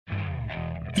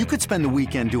You could spend the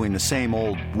weekend doing the same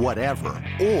old whatever,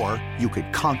 or you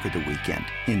could conquer the weekend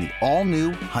in the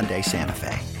all-new Hyundai Santa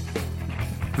Fe.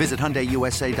 Visit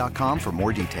HyundaiUSA.com for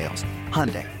more details.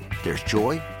 Hyundai, there's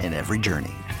joy in every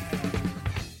journey.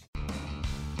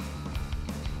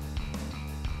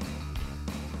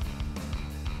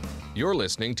 You're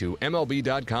listening to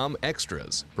MLB.com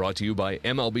Extras, brought to you by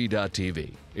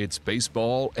MLB.tv. It's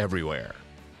baseball everywhere.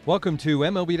 Welcome to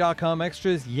MLB.com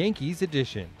Extras Yankees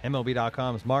Edition.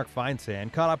 MLB.com's Mark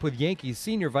Feinsand caught up with Yankees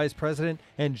Senior Vice President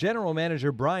and General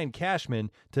Manager Brian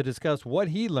Cashman to discuss what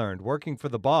he learned working for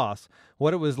the boss,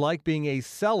 what it was like being a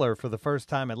seller for the first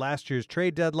time at last year's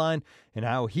trade deadline, and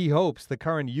how he hopes the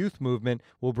current youth movement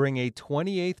will bring a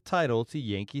 28th title to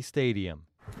Yankee Stadium.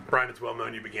 Brian, it's well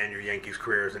known you began your Yankees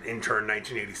career as an intern in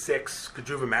 1986. Could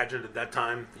you have imagined at that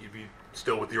time that you'd be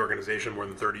still with the organization more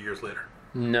than 30 years later?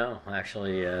 No,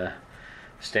 actually,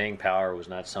 staying power was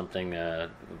not something that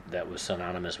was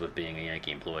synonymous with being a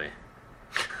Yankee employee.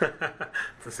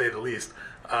 To say the least.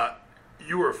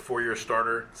 You were a four-year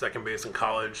starter, second base in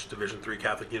college, Division III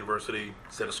Catholic University,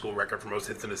 set a school record for most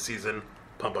hits in a season,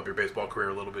 pump up your baseball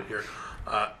career a little bit here.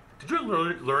 Did you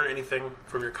learn anything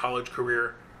from your college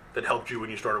career that helped you when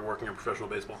you started working in professional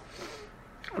baseball?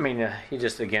 I mean, you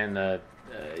just, again,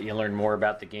 you learn more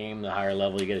about the game, the higher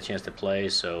level you get a chance to play.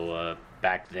 So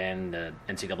back then, the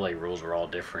NCAA rules were all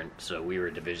different. So we were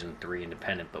a Division III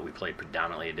independent, but we played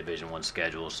predominantly a Division I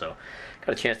schedule. So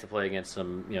got a chance to play against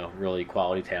some, really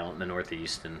quality talent in the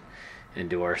Northeast and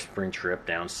do our spring trip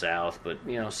down south. But,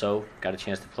 so got a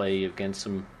chance to play against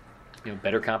some,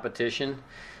 better competition,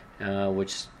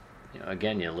 which,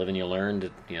 again, you live and you learn,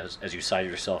 as you size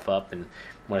yourself up. And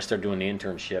when I started doing the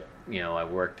internship, I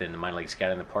worked in the minor league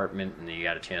scouting department, and you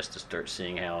got a chance to start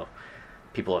seeing how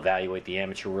people evaluate the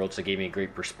amateur world. So it gave me a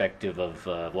great perspective of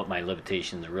what my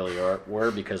limitations really were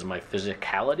because of my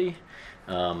physicality.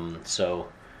 But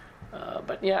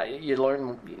yeah,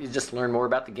 you just learn more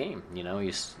about the game.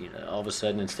 All of a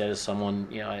sudden, instead of someone,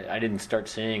 I didn't start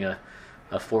seeing a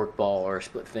fork ball or a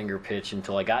split finger pitch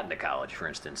until I got into college, for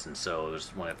instance. And so it was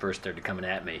when it first started coming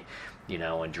at me,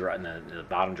 and the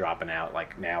bottom dropping out.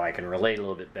 Like now I can relate a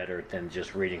little bit better than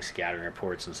just reading scouting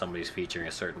reports and somebody's featuring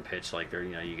a certain pitch. Like they're,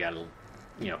 you got a,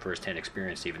 firsthand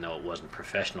experience, even though it wasn't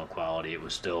professional quality, it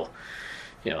was still,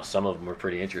 some of them were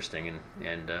pretty interesting.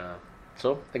 And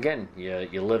so again,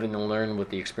 you live and you learn with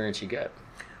the experience you get.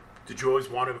 Did you always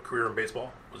want to have a career in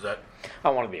baseball? Was that? I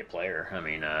want to be a player. I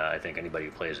mean, I think anybody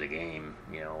who plays the game,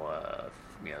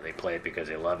 they play it because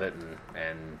they love it,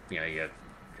 and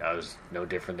I was no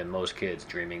different than most kids,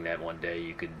 dreaming that one day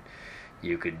you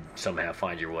could somehow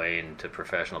find your way into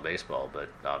professional baseball. But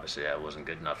obviously, that wasn't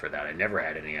good enough for that. I never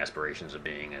had any aspirations of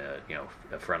being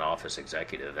a front office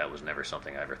executive. That was never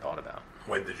something I ever thought about.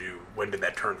 When did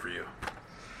that turn for you?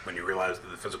 When you realized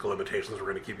that the physical limitations were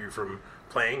going to keep you from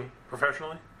playing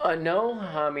professionally? No.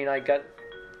 I mean, I got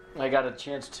a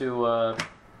chance to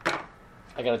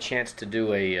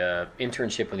do a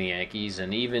internship with the Yankees,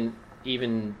 and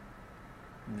even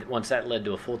once that led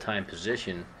to a full-time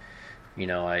position,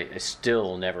 I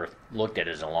still never looked at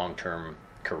it as a long-term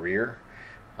career.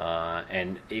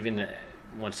 And even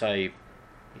once I,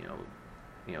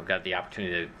 got the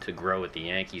opportunity to grow with the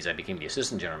Yankees, I became the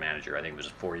assistant general manager. I think it was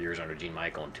 4 years under Gene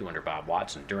Michael and 2 under Bob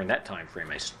Watson. During that time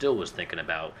frame, I still was thinking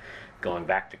about going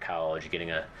back to college,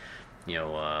 getting a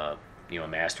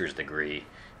master's degree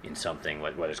in something,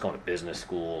 whether it's going to business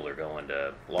school or going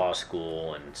to law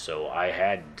school. And so I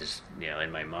had just,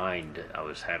 in my mind, I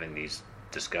was having these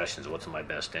discussions. What's in my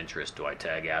best interest? Do I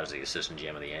tag out as the assistant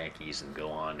GM of the Yankees and go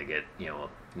on to get, a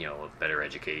better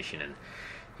education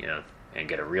and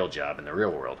get a real job in the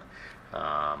real world?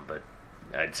 But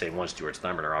I'd say once George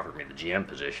Steinbrenner offered me the GM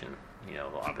position,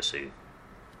 obviously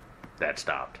that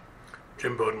stopped.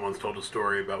 Jim Bowden once told a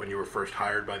story about when you were first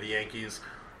hired by the Yankees.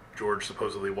 George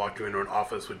supposedly walked you into an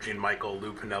office with Gene Michael,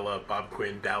 Lou Piniella, Bob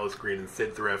Quinn, Dallas Green, and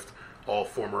Sid Thrift, all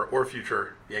former or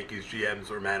future Yankees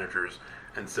GMs or managers,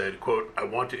 and said, quote, "I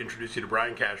want to introduce you to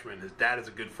Brian Cashman. His dad is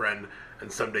a good friend,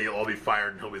 and someday you'll all be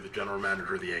fired and he'll be the general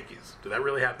manager of the Yankees." Did that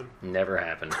really happen? Never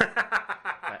happened.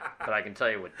 But I can tell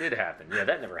you what did happen. Yeah,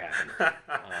 that never happened.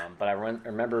 But I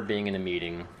remember being in a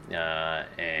meeting,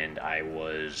 and I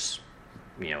was,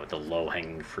 the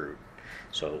low-hanging fruit.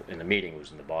 So in the meeting, it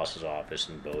was in the boss's office,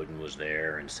 and Bowden was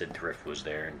there, and Sid Thrift was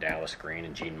there, and Dallas Green,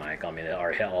 and Gene Michael. I mean,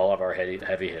 all of our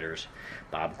heavy hitters,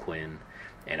 Bob Quinn,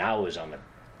 and I was on the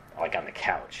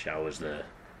couch. I was the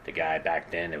guy back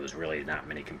then. It was really not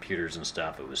many computers and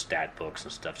stuff. It was stat books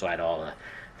and stuff. So I had all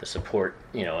the support,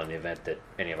 in the event that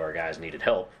any of our guys needed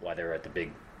help while they were at the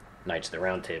big Knights of the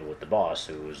Round Table with the boss,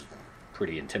 who was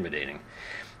pretty intimidating.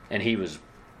 And he was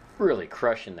really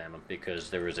crushing them because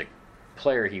there was a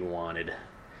player he wanted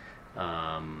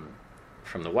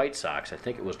from the White Sox. I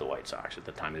think it was the White Sox at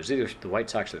the time. It was either the White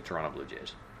Sox or the Toronto Blue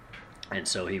Jays. And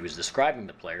so he was describing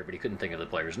the player, but he couldn't think of the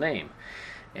player's name.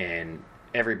 And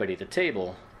everybody at the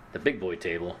table, the big boy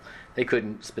table, they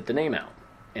couldn't spit the name out.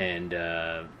 And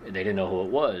they didn't know who it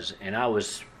was. And I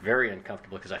was very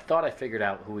uncomfortable because I thought I figured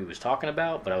out who he was talking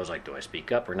about, but I was like, do I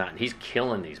speak up or not? And he's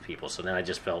killing these people. So then I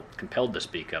just felt compelled to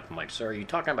speak up. I'm like, sir, are you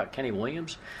talking about Kenny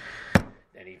Williams?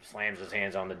 And he slams his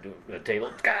hands on the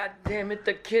table. God damn it,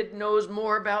 the kid knows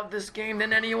more about this game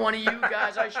than any one of you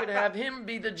guys. I should have him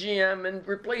be the GM and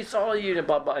replace all of you. And,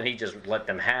 blah, blah. And he just let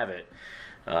them have it.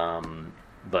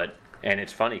 And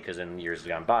it's funny because in years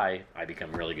gone by, I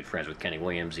become really good friends with Kenny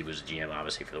Williams. He was GM,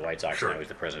 obviously, for the White Sox. Sure. And I was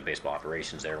the president of baseball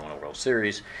operations there, won a World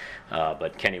Series.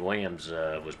 But Kenny Williams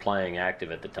was playing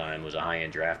active at the time, was a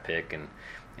high-end draft pick,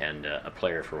 and a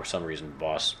player for some reason the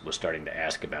boss was starting to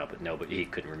ask about, but he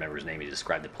couldn't remember his name. He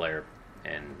described the player,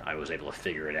 and I was able to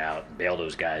figure it out and bail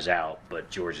those guys out. But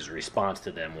George's response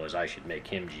to them was, I should make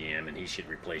him GM, and he should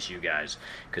replace you guys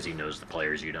because he knows the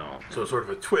players you don't. So it's sort of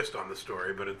a twist on the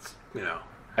story, but it's,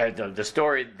 The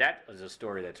story, that is a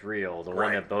story that's real. The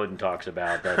one that Bowden talks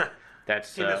about,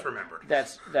 that's he misremembered.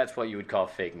 That's what you would call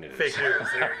fake news. Fake news,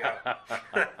 there you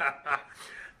go.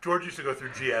 George used to go through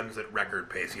GMs at record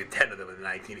pace. He had 10 of them in the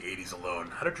 1980s alone.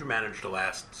 How did you manage to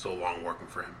last so long working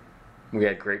for him? We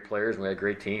had great players and we had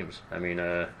great teams. I mean,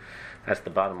 that's the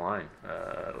bottom line.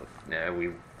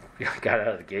 We got out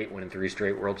of the gate winning 3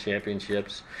 straight World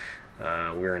Championships. We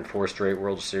were in 4 straight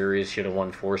World Series, should have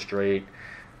won 4 straight.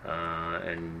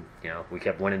 And we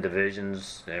kept winning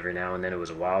divisions. Every now and then it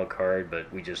was a wild card,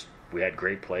 but we had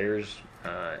great players,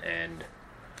 and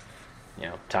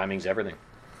timing's everything.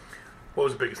 What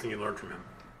was the biggest thing you learned from him?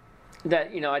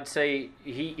 That I'd say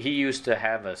he used to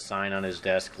have a sign on his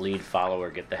desk: lead, follower,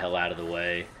 get the hell out of the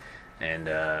way, and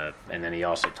then he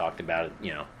also talked about it.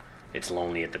 It's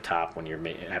lonely at the top when you're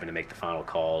having to make the final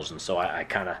calls, and so I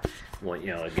kind of,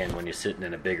 again, when you're sitting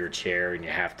in a bigger chair and you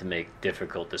have to make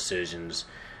difficult decisions.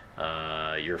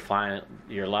 You're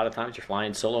a lot of times you're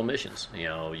flying solo missions.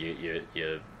 You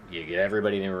get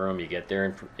everybody in the room, you get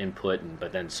their input,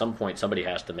 but then at some point somebody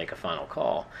has to make a final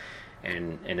call,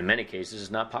 and in many cases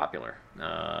it's not popular.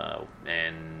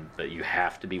 But you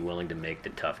have to be willing to make the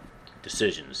tough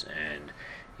decisions and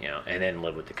then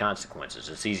live with the consequences.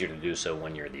 It's easier to do so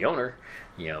when you're the owner,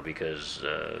 because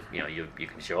you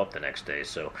can show up the next day.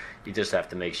 So you just have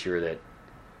to make sure that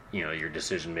your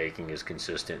decision making is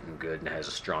consistent and good and has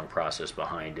a strong process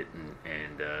behind it,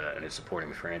 and it's supporting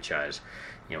the franchise,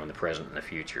 in the present and the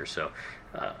future. So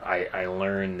I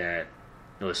learned that,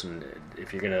 listen,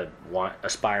 if you're going to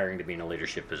aspiring to be in a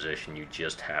leadership position, you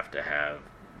just have to have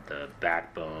the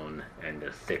backbone and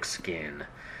the thick skin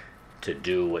to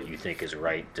do what you think is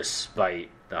right, despite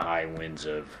the high winds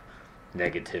of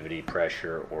negativity,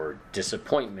 pressure, or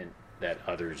disappointment that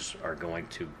others are going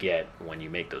to get when you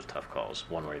make those tough calls,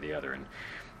 one way or the other. And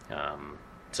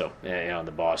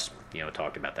the boss,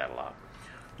 talked about that a lot.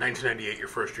 1998, your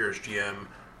first year as GM.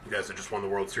 You guys had just won the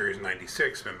World Series in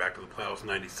 '96, been back to the playoffs in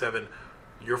 '97.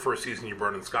 Your first season, you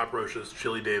brought in Scott Brocious,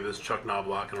 Chili Davis, Chuck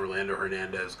Knobloch, and Orlando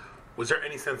Hernandez. Was there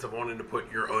any sense of wanting to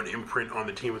put your own imprint on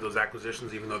the team with those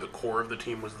acquisitions, even though the core of the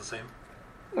team was the same?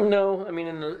 No, I mean,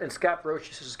 in Scott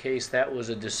Brocious' case, that was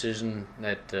a decision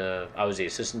that I was the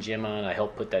assistant GM on. I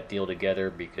helped put that deal together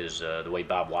because the way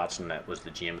Bob Watson, that was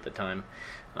the GM at the time,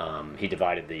 he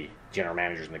divided the general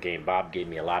managers in the game. Bob gave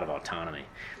me a lot of autonomy.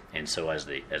 And so as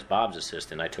Bob's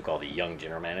assistant, I took all the young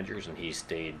general managers, and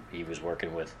he was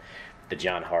working with the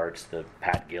John Harts, the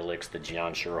Pat Gillicks, the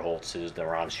John Schuerholzes, the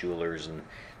Ron Schulers, and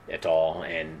et al.,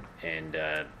 and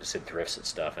Sid Thrifts and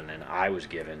stuff. And then I was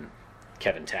given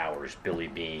Kevin Towers, Billy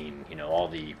Bean, all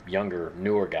the younger,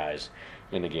 newer guys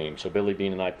in the game. So Billy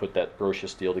Bean and I put that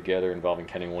Brocious deal together involving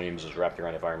Kenny Williams was wrapped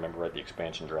around, if I remember right, the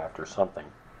expansion draft or something.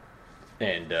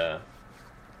 And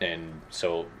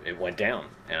so it went down,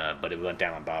 but it went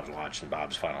down on Bob's watch and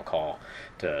Bob's final call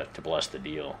to bless the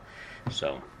deal.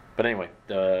 So, but anyway,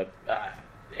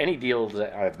 any deals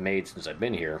that I've made since I've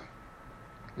been here,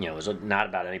 is not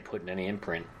about putting any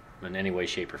imprint in any way,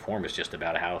 shape, or form. It's just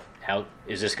about how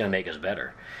is this going to make us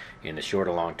better in the short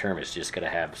or long term. It's just going to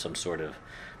have some sort of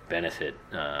benefit,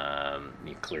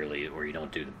 clearly, or you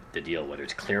don't do the deal, whether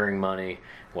it's clearing money,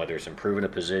 whether it's improving a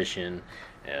position.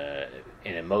 And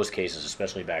in most cases,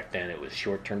 especially back then, it was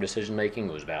short-term decision making.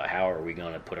 It was about how are we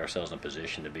going to put ourselves in a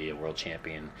position to be a world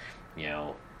champion,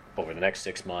 over the next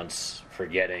 6 months,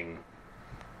 forgetting,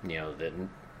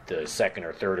 the second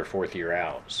or third or fourth year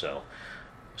out. So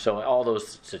So all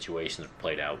those situations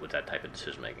played out with that type of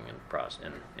decision making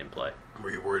in play.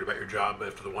 Were you worried about your job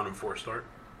after the 1-4 start?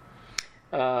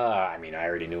 I mean, I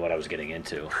already knew what I was getting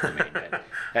into. I mean,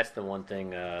 that's the one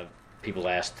thing people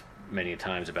asked many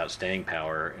times about staying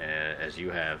power, as you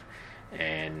have.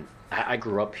 And I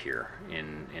grew up here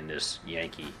in this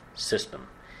Yankee system.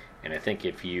 And I think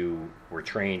if you were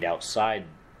trained outside,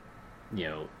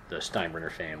 the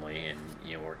Steinbrenner family and,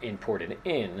 were imported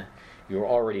in, you were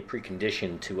already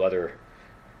preconditioned to other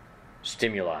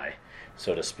stimuli,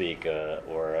 so to speak,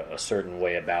 or a certain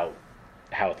way about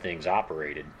how things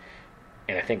operated.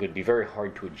 And I think it would be very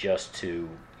hard to adjust to,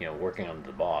 working under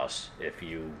the boss if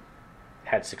you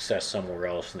had success somewhere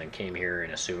else and then came here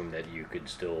and assumed that you could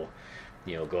still,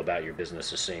 go about your business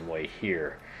the same way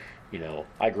here.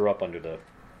 I grew up under the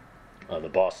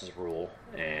boss's rule,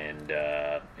 and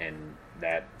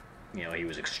that, he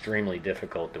was extremely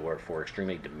difficult to work for,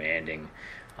 extremely demanding,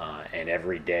 and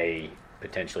every day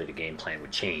potentially the game plan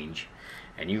would change,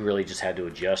 and you really just had to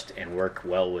adjust and work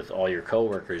well with all your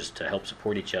coworkers to help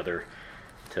support each other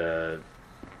to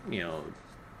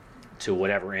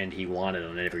whatever end he wanted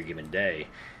on every given day.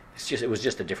 It was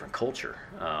just a different culture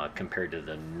compared to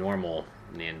the normal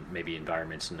maybe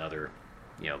environments and other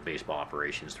baseball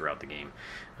operations throughout the game.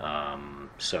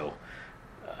 So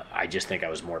I just think I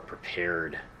was more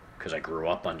prepared because I grew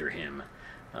up under him,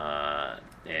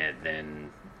 and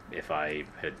then if I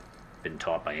had been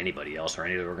taught by anybody else or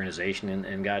any other organization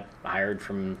and got hired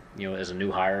from as a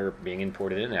new hire being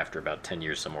imported in after about 10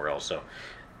 years somewhere else. So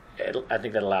I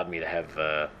think that allowed me to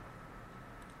have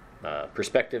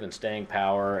perspective and staying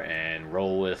power and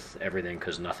roll with everything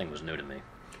because nothing was new to me.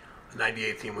 The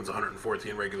 98 team wins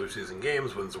 114 regular season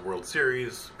games, wins the World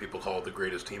Series. People call it the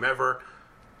greatest team ever.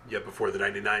 Yet before the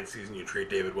 99 season, you trade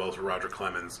David Wells for Roger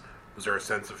Clemens. Was there a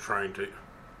sense of trying to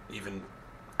even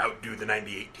outdo the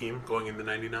 98 team going into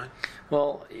 99?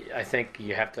 Well, I think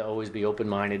you have to always be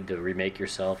open-minded to remake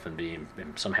yourself and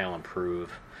somehow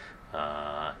improve.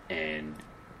 And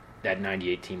that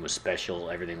 98 team was special.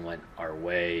 Everything went our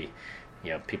way.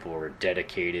 People were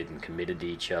dedicated and committed to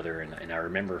each other. And I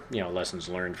remember, lessons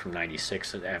learned from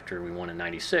 96. After we won in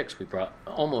 96, we brought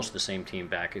almost the same team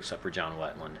back except for John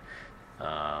Wetland.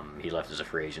 He left as a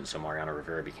free agent, so Mariano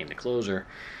Rivera became the closer.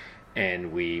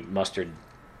 And we mustered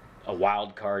a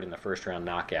wild card in the first round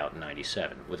knockout in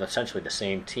 97 with essentially the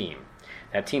same team.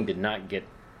 That team did not get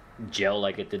gel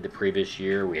like it did the previous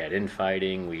year. We had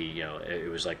infighting.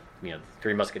 It was like,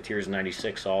 Three Musketeers in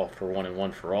 96, all for one and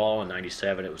one for all. In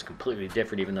 97, it was completely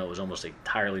different, even though it was almost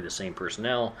entirely the same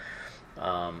personnel.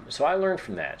 So I learned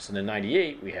from that. So in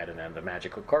 98, we had the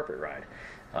magical carpet ride.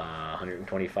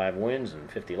 125 wins and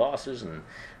 50 losses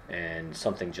and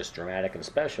something just dramatic and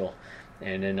special.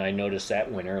 And then I noticed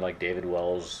that winner, like David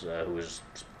Wells, who was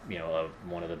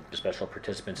one of the special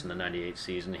participants in the 98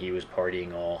 season, he was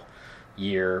partying all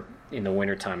year in the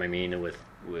wintertime, and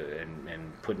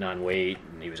putting on weight,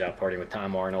 and he was out partying with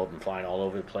Tom Arnold and flying all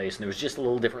over the place. And there was just a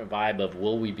little different vibe of,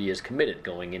 will we be as committed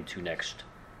going into next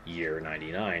year,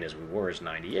 99, as we were as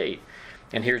 98?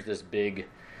 And here's this big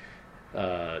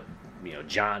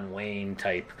John Wayne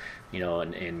type,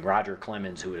 and Roger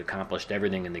Clemens, who had accomplished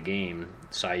everything in the game,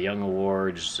 Cy Young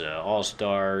Awards,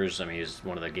 All-Stars. I mean, he's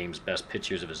one of the game's best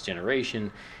pitchers of his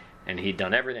generation, and he'd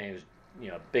done everything. He was,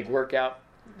 big workout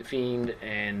fiend,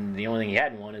 and the only thing he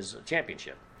hadn't won is a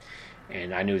championship.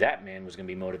 And I knew that man was going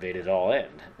to be motivated at all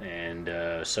end.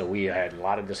 And so we had a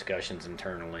lot of discussions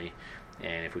internally,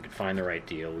 and if we could find the right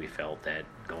deal, we felt that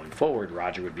going forward,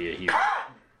 Roger would be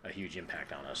a huge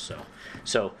impact on us.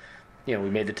 So we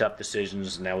made the tough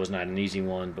decisions, and that was not an easy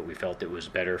one, but we felt it was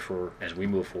better for, as we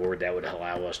move forward, that would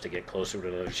allow us to get closer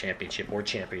to the championship or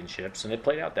championships, and it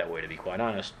played out that way, to be quite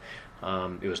honest.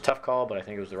 It was a tough call, but I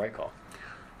think it was the right call.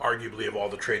 Arguably, of all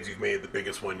the trades you've made, the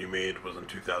biggest one you made was in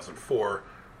 2004,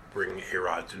 bringing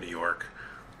A-Rod to New York.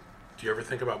 Do you ever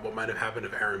think about what might have happened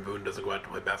if Aaron Boone doesn't go out to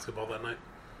play basketball that night?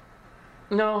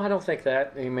 No, I don't think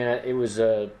that. I mean, it was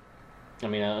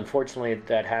unfortunately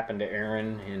that happened to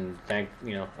Aaron, and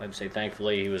I'd say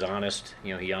thankfully he was honest.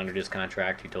 He honored his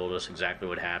contract. He told us exactly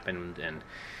what happened,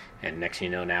 and next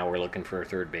thing you know, now we're looking for a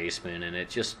third baseman, and it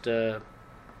just, I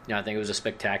think it was a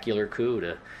spectacular coup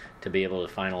to be able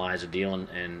to finalize a deal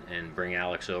and bring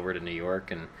Alex over to New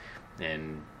York, and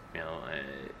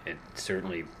it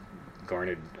certainly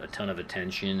garnered a ton of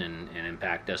attention and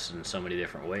impacted us in so many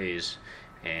different ways,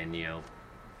 and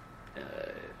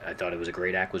I thought it was a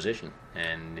great acquisition,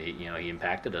 and he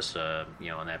impacted us on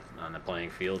the playing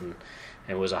field, and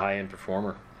it was a high-end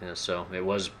performer. So it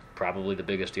was probably the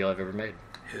biggest deal I've ever made.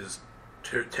 His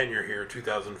tenure here,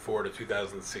 2004 to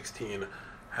 2016,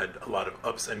 had a lot of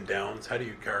ups and downs. How do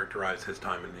you characterize his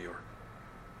time in New York?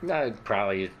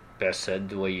 Probably best said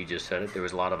the way you just said it. There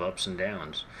was a lot of ups and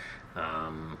downs.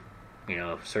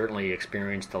 Certainly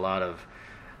experienced a lot of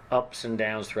ups and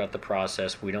downs throughout the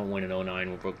process. We don't win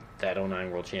that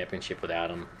 09 World Championship without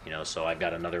him. So I've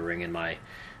got another ring in my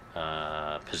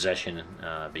possession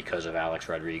because of Alex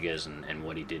Rodriguez and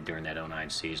what he did during that 09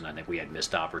 season. I think we had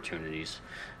missed opportunities.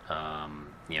 I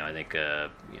think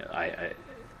I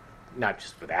not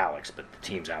just with Alex, but the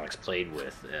teams Alex played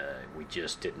with, we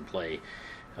just didn't play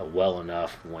well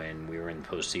enough when we were in the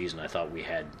postseason. I thought we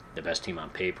had the best team on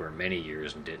paper in many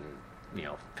years and didn't,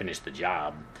 finish the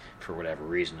job for whatever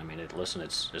reason. I mean, it's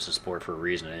a sport for a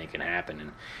reason. Anything can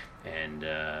happen,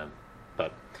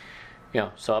 but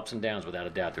so ups and downs without a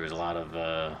doubt. There was a lot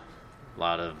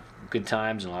of good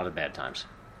times and a lot of bad times.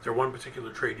 Is there one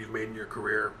particular trade you've made in your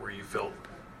career where you felt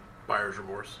buyer's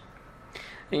remorse?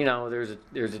 There's a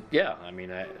yeah. I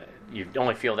mean, you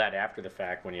only feel that after the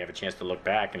fact when you have a chance to look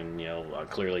back, and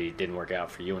clearly it didn't work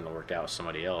out for you and it worked out with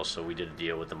somebody else. So we did a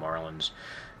deal with the Marlins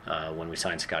when we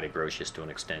signed Scotty Brocious to an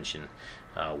extension,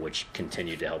 which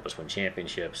continued to help us win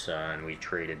championships, and we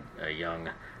traded a young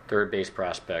third base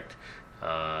prospect,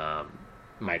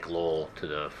 Mike Lowell, to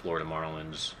the Florida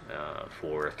Marlins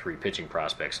for 3 pitching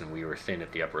prospects, and we were thin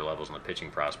at the upper levels on the pitching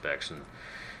prospects,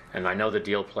 and I know the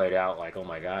deal played out like, oh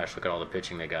my gosh, look at all the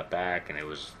pitching they got back, and it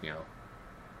was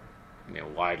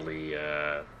widely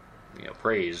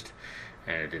praised,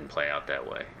 and it didn't play out that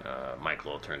way. Mike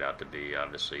Lowell turned out to be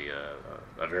obviously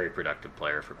a very productive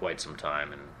player for quite some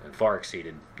time, and far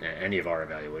exceeded any of our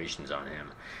evaluations on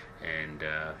him, and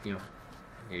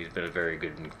he was a very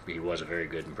good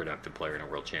and productive player and a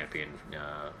world champion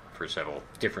for several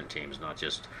different teams, not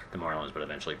just the Marlins, but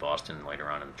eventually Boston later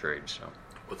on in the trade. So,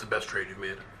 what's the best trade you've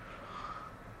made?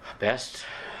 Best?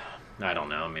 I don't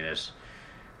know. I mean,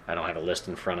 I don't have a list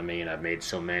in front of me, and I've made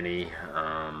so many.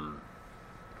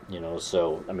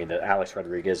 So I mean, the Alex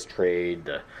Rodriguez trade,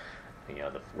 the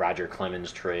Roger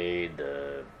Clemens trade,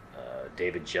 the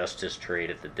David Justice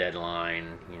trade at the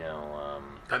deadline.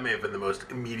 That may have been the most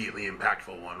immediately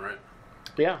impactful one, right?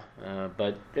 Yeah,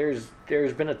 but there's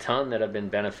been a ton that have been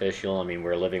beneficial. I mean,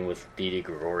 we're living with Didi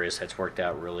Gregorius. That's worked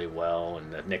out really well,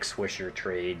 and the Nick Swisher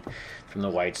trade from the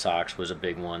White Sox was a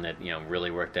big one that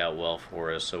really worked out well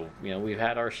for us. So we've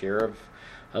had our share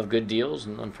of good deals,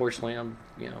 and unfortunately,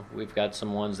 we've got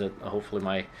some ones that hopefully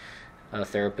my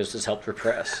therapist has helped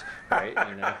repress, right?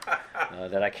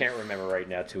 That I can't remember right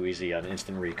now too easy on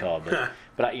instant recall, but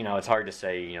it's hard to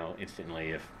say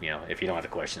instantly if you don't have the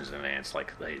questions in advance,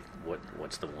 like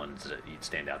what's the ones that you'd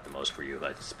stand out the most for you.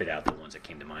 I spit out the ones that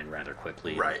came to mind rather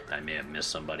quickly. Right. I may have missed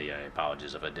somebody. I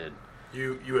apologize if I did.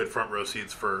 You had front row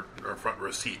seat for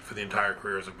the entire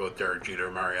careers of both Derek Jeter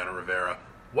and Mariano Rivera.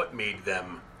 What made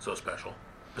them so special,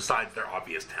 besides their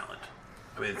obvious talent?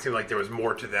 I mean, it seemed like there was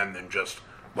more to them than just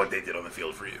what they did on the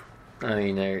field for you. I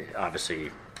mean, they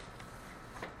obviously,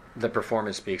 the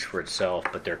performance speaks for itself,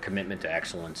 but their commitment to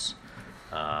excellence,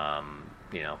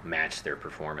 matched their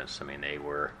performance. I mean, they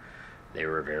were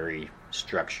very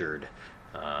structured,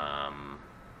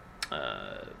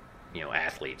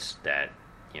 athletes that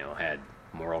had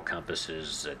moral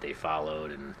compasses that they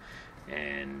followed,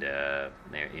 and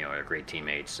they're great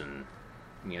teammates, and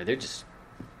they're just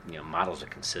models of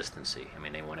consistency. I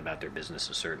mean, they went about their business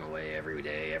a certain way every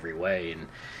day, every way,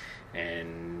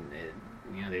 and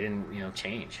they didn't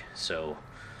change. So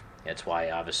that's why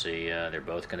obviously they're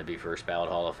both going to be first ballot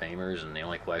Hall of Famers, and the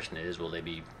only question is, will they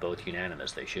be both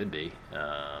unanimous? They should be,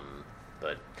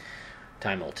 but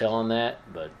time will tell on that.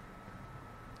 But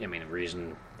I mean, the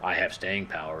reason I have staying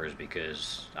power is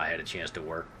because I had a chance to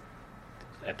work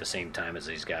at the same time as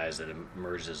these guys that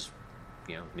emerged as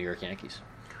New York Yankees.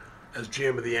 As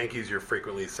GM of the Yankees, you're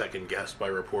frequently second-guessed by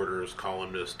reporters,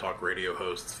 columnists, talk radio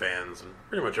hosts, fans, and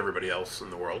pretty much everybody else in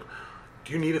the world.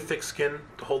 Do you need a thick skin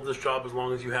to hold this job as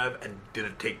long as you have, and did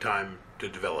it take time to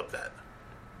develop that?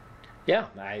 Yeah,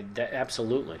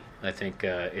 absolutely. I think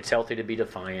it's healthy to be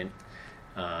defiant,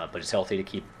 but it's healthy to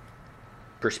keep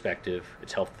perspective.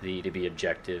 It's healthy to be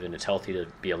objective, and it's healthy to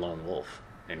be a lone wolf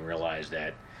and realize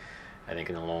that. I think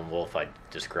in the lone wolf, I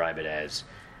describe it as,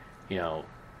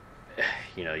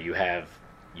 you have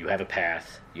a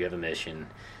path, you have a mission,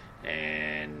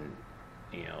 and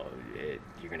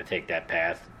you're going to take that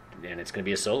path, and it's going to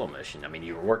be a solo mission. I mean,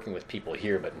 you're working with people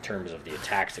here, but in terms of the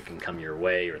attacks that can come your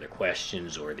way, or the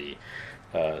questions, or the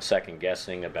second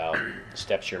guessing about the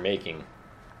steps you're making,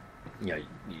 you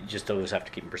just always have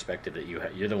to keep in perspective that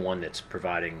you're the one that's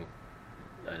providing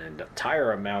an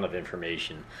entire amount of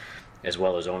information as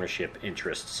well as ownership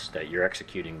interests, that you're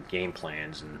executing game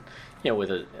plans, and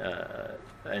with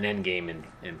an end game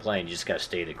in play, and you just got to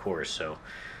stay the course. So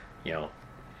you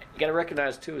got to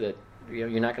recognize too that you're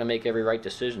not going to make every right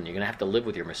decision. You're going to have to live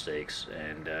with your mistakes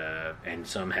and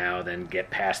somehow then get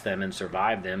past them and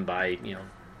survive them by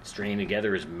stringing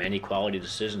together as many quality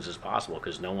decisions as possible,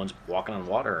 because no one's walking on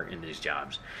water in these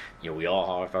jobs. We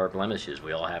all have our blemishes,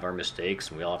 we all have our mistakes,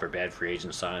 and we all have our bad free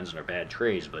agent signs and our bad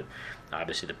trades, but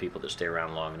obviously the people that stay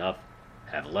around long enough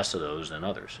have less of those than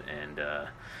others, and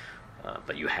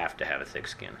but you have to have a thick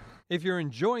skin. If you're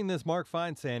enjoying this Mark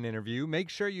Feinsand interview, make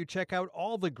sure you check out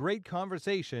all the great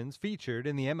conversations featured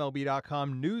in the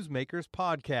MLB.com Newsmakers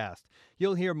podcast.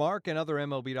 You'll hear Mark and other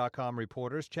MLB.com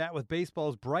reporters chat with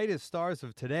baseball's brightest stars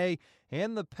of today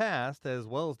and the past, as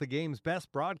well as the game's best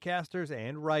broadcasters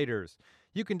and writers.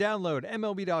 You can download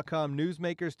MLB.com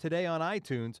Newsmakers today on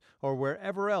iTunes or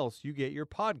wherever else you get your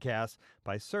podcasts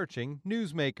by searching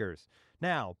Newsmakers.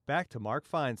 Now, back to Mark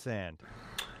Feinsand.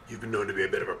 You've been known to be a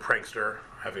bit of a prankster,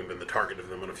 having been the target of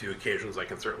them on a few occasions. I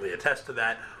can certainly attest to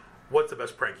that. What's the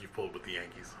best prank you've pulled with the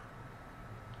Yankees?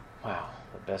 Wow,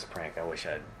 the best prank. I wish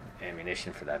I had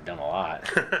ammunition for that. I've done a lot.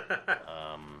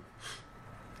 I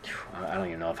don't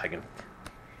even know if I can.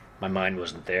 My mind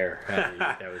wasn't there.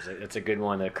 It's a good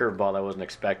one. A curveball I wasn't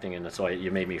expecting, and that's why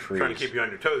you made me freeze. Trying to keep you on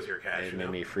your toes here, Cash. It made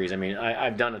me freeze. I mean,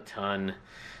 I've done a ton.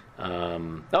 I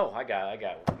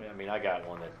got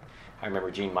one that. I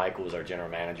remember Gene Michael was our general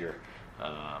manager.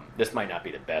 This might not be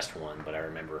the best one, but I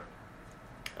remember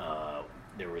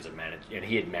there was a manager, and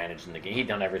he had managed in the game. He'd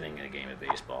done everything in a game of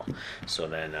baseball. So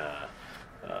then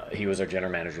he was our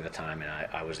general manager at the time, and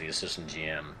I was the assistant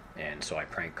GM. And so I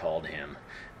prank called him,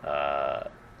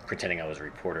 pretending I was a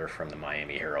reporter from the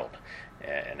Miami Herald.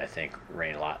 And I think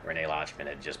Renee Lachman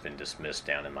had just been dismissed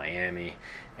down in Miami,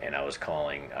 and I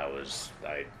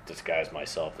disguised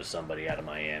myself as somebody out of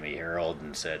Miami Herald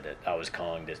and said that I was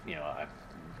calling to, I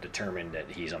determined that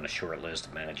he's on a short list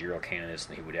of managerial candidates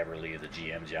and he would ever leave the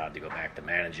GM job to go back to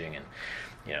managing, and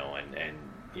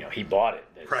he bought it.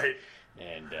 Right.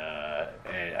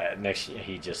 And next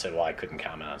he just said, well, I couldn't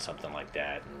comment on something like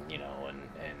that,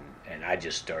 and I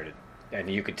just started. And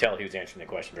you could tell he was answering the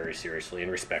question very seriously and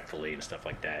respectfully and stuff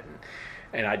like that.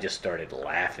 And I just started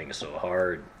laughing so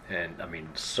hard,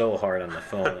 so hard on the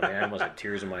phone. I almost had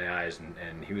tears in my eyes.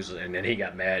 And then he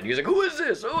got mad. He was like, "Who is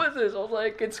this? Who is this?" I was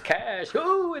like, "It's Cash.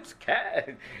 Who? It's Cash."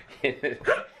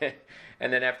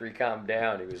 And then after he calmed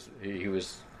down, he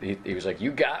was like,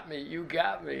 "You got me. You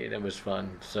got me." And it was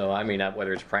fun. So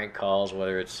whether it's prank calls,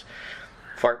 whether it's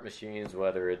fart machines,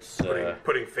 whether it's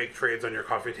putting fake trades on your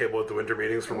coffee table at the winter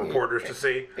meetings for reporters to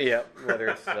see. Yeah, whether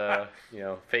it's the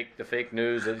fake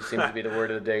news, that seems to be the word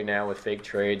of the day now, with fake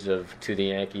trades to the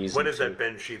Yankees. When is that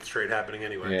Ben Sheets trade happening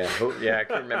anyway? Yeah, I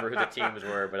can't remember who the teams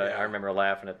were, but I remember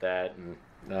laughing at that. And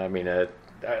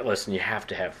listen, you have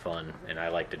to have fun, and I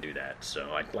like to do that. So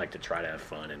I like to try to have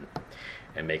fun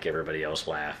and make everybody else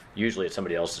laugh, usually at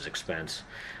somebody else's expense.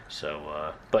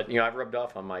 So, but I've rubbed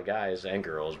off on my guys and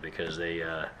girls, because they,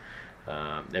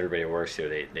 everybody who works here,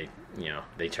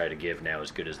 they try to give now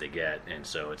as good as they get, and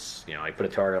so it's I put a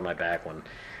target on my back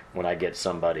when I get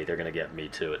somebody, they're going to get me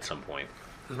too at some point.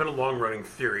 There's been a long-running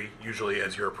theory, usually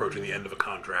as you're approaching the end of a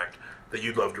contract, that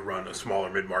you'd love to run a smaller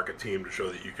mid-market team to show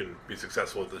that you can be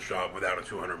successful at this job without a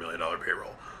 $200 million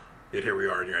payroll. Yet here we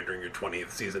are, and you're entering your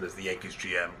 20th season as the Yankees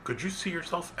GM. Could you see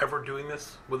yourself ever doing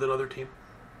this with another team?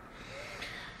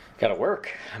 Got to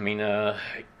work.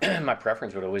 My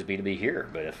preference would always be to be here,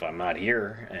 but if I'm not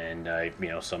here and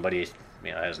somebody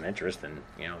has an interest, then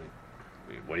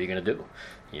what are you going to do?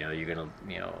 You're going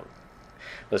to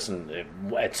listen.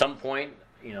 At some point,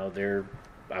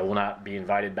 I will not be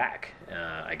invited back,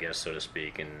 I guess, so to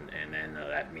speak, and then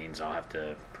that means I'll have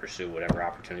to pursue whatever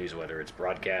opportunities, whether it's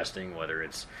broadcasting, whether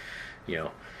it's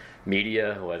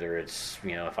media, whether it's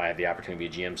if I have the opportunity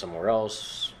to be a GM somewhere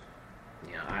else.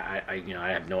 I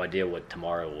have no idea what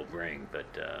tomorrow will bring, but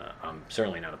I'm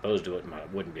certainly not opposed to it, and I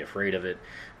wouldn't be afraid of it.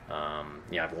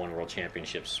 I've won world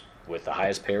championships with the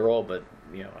highest payroll, but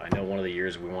I know one of the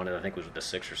years we won it, I think, was with the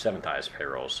 6th or 7th highest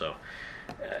payroll. So,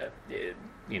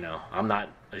 I'm not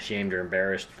ashamed or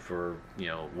embarrassed for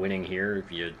winning here.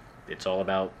 It's all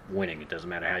about winning. It doesn't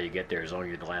matter how you get there, as long as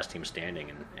you're the last team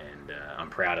standing. And I'm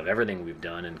proud of everything we've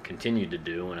done and continue to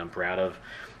do, and I'm proud of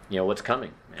what's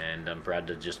coming, and I'm proud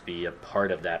to just be a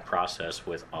part of that process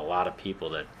with a lot of people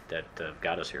that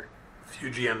got us here. Few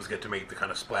GMs get to make the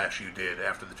kind of splash you did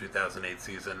after the 2008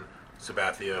 season.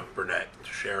 Sabathia, Burnett,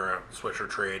 Teixeira, Swisher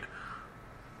trade.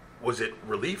 Was it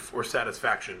relief or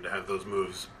satisfaction to have those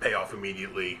moves pay off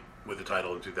immediately with the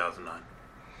title in 2009?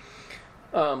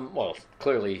 Well,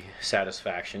 clearly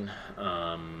satisfaction.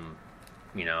 I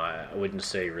wouldn't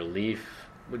say relief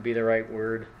would be the right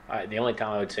word. The only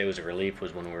time I would say it was a relief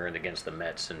was when we were against the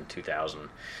Mets in 2000.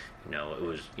 It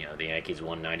was, the Yankees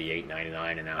won 98,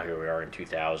 99, and now here we are in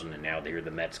 2000, and now here are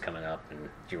the Mets coming up, and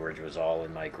George was all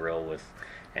in my grill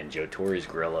and Joe Torre's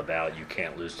grill about you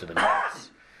can't lose to the Mets,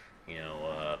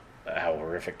 how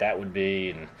horrific that would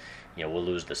be, and, we'll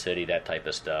lose the city, that type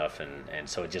of stuff, and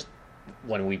so it just,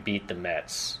 when we beat the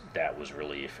Mets, that was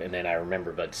relief. And then I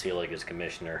remember Bud Selig as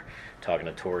commissioner talking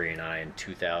to Torre and I in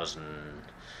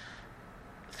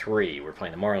 2003. We're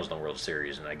playing the Marlins in the World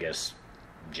Series, and I guess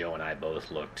Joe and I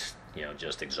both looked,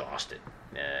 just exhausted.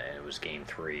 And it was Game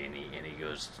 3, and he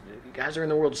goes, "You guys are in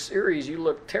the World Series. You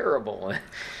look terrible."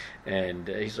 And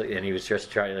he's like, and he was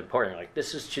just trying to impart, like,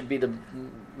 this should be the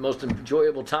most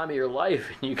enjoyable time of your life,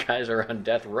 and you guys are on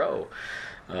death row.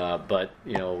 But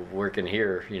working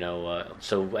here,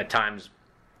 so at times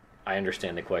I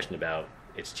understand the question about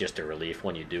it's just a relief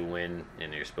when you do win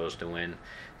and you're supposed to win.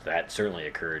 That certainly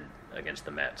occurred against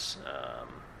the Mets,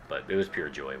 but it was pure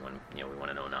joy when we won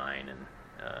in 2009 and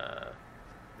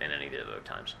any of the other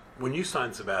times. When you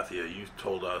signed Sabathia, you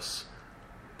told us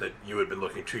that you had been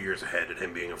looking 2 years ahead at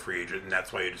him being a free agent, and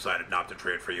that's why you decided not to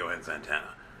trade for Johan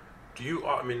Santana. Do you?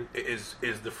 Is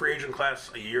the free agent class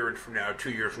a year from now,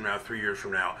 2 years from now, 3 years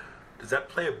from now? Does that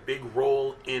play a big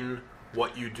role in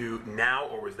what you do now,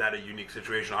 or was that a unique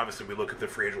situation? Obviously, we look at the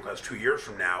free agent class 2 years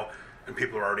from now, and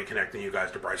people are already connecting you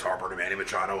guys to Bryce Harper, to Manny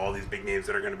Machado, all these big names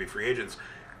that are going to be free agents.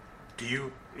 Do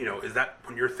you, is that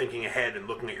when you're thinking ahead and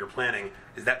looking at your planning,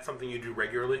 is that something you do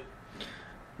regularly?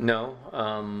 No,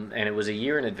 and it was a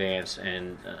year in advance,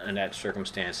 and in that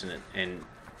circumstance, and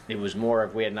it was more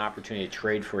of we had an opportunity to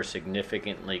trade for a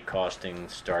significantly costing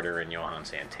starter in Johan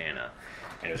Santana,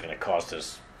 and it was going to cost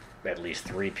us at least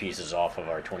 3 pieces off of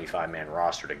our 25-man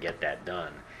roster to get that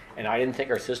done. And I didn't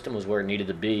think our system was where it needed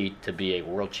to be a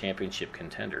world championship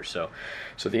contender. So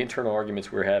the internal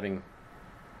arguments we were having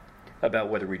about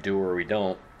whether we do or we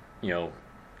don't, do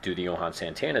the Johan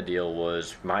Santana deal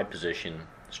was my position.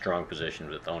 Strong position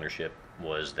with ownership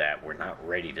was that we're not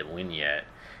ready to win yet.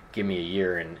 Give me a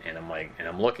year, and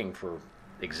I'm looking for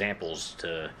examples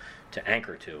to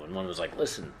anchor to. And one was like,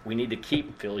 listen, we need to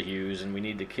keep Phil Hughes, and we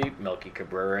need to keep Melky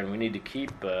Cabrera, and we need to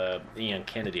keep Ian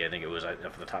Kennedy. I think it was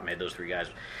off the top of my head, those 3 guys.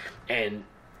 And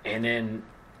then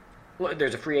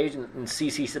there's a free agent in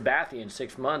CC Sabathia in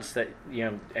 6 months that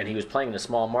and he was playing in a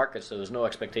small market, so there's no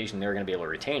expectation they were going to be able to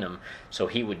retain him. So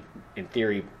he would, in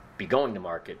theory, be going to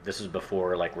market. This is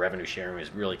before revenue sharing was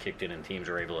really kicked in and teams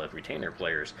were able to retain their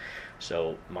players.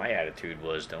 So my attitude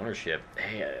was to ownership,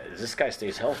 hey, as this guy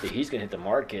stays healthy, he's going to hit the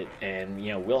market, and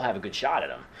we'll have a good shot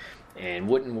at him. And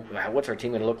what's our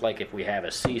team going to look like if we have a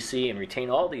CC and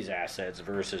retain all these assets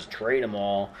versus trade them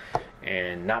all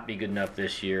and not be good enough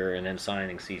this year, and then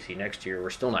signing CC next year,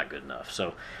 we're still not good enough.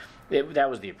 So that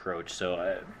was the approach.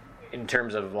 So in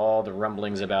terms of all the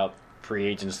rumblings about free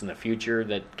agents in the future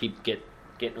that keep getting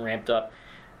ramped up,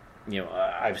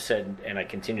 I've said, and I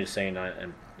continue to say,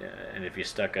 and if you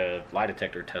stuck a lie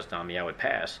detector test on me, I would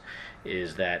pass,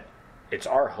 is that it's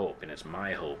our hope, and it's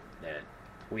my hope, that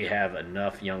we have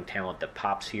enough young talent that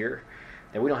pops here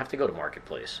that we don't have to go to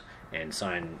marketplace and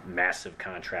sign massive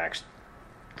contracts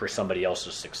for somebody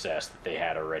else's success that they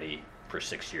had already for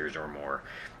 6 years or more.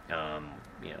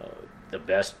 The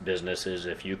best business is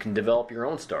if you can develop your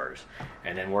own stars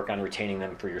and then work on retaining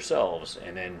them for yourselves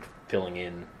and then filling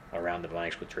in around the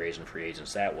blanks with trades and free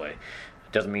agents that way.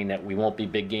 It doesn't mean that we won't be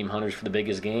big game hunters for the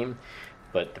biggest game,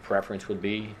 but the preference would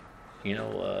be,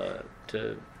 to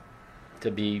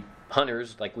be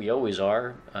hunters like we always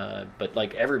are, but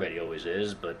like everybody always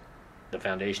is, but the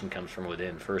foundation comes from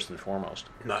within first and foremost.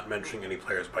 Not mentioning any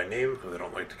players by name because I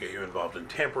don't like to get you involved in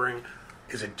tampering.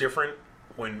 Is it different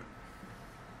when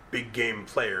big game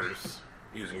players,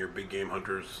 using your big game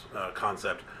hunters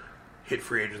concept, hit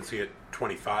free agency at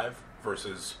 25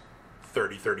 versus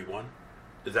 30, 31?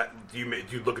 Do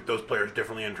you look at those players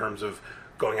differently in terms of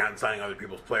going out and signing other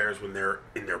people's players when they're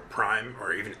in their prime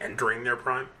or even entering their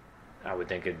prime? I would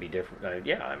think it'd be different.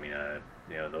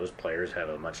 Those players have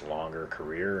a much longer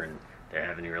career and they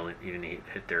haven't really even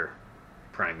hit their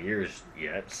prime years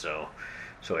yet. So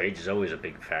age is always a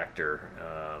big factor,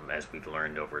 as we've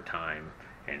learned over time.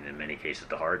 And in many cases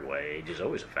the hard way, age is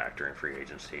always a factor in free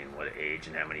agency and what age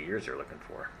and how many years they're looking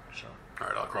for. So, all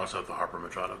right, I'll cross out the Harper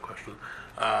Machado question.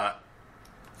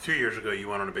 2 years ago, you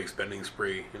went on a big spending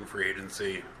spree in free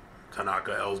agency.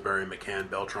 Tanaka, Ellsbury,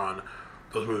 McCann, Beltran.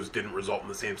 Those moves didn't result in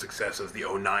the same success as the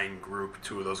 2009 group.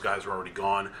 2 of those guys were already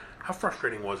gone. How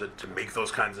frustrating was it to make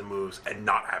those kinds of moves and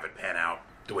not have it pan out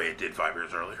the way it did 5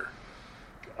 years earlier?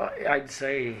 I'd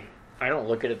say I don't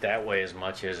look at it that way as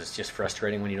much as it's just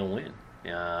frustrating when you don't win.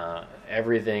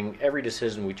 Every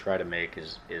decision we try to make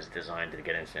is designed to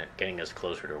getting us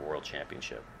closer to a world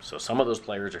championship. So some of those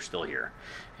players are still here,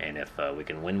 and if we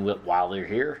can win while they're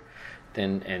here,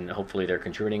 then and hopefully they're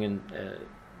contributing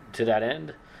to that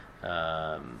end,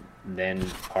 then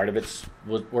part of it's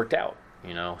worked out.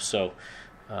 So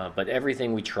but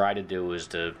everything we try to do is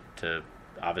to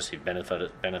obviously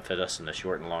benefit us in the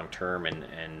short and long term,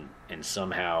 and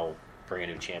somehow bring a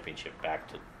new championship back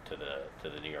to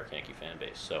the New York Yankee fan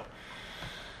base. So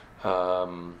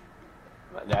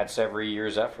that's every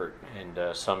year's effort,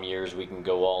 and some years we can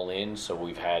go all in. So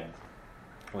we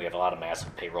have a lot of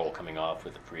massive payroll coming off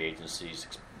with the free agencies,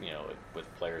 with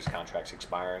players' contracts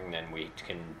expiring. Then we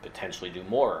can potentially do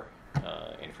more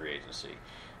in free agency,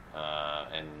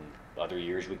 and other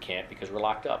years we can't because we're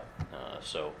locked up.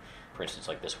 So, for instance,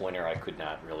 like this winter, I could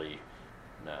not really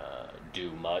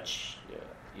do much.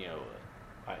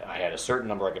 I had a certain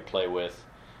number I could play with,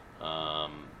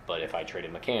 but if I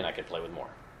traded McCann, I could play with more.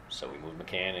 So we moved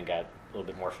McCann and got a little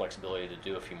bit more flexibility to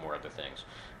do a few more other things.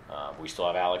 We still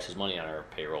have Alex's money on our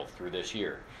payroll through this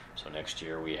year. So next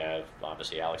year we have,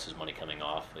 obviously, Alex's money coming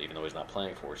off, even though he's not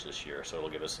playing for us this year. So it'll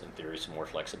give us, in theory, some more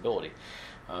flexibility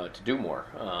to do more.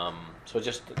 So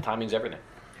just timing's everything.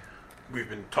 We've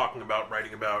been talking about,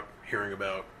 writing about, hearing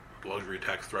about luxury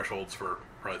tax thresholds for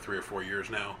probably 3 or 4 years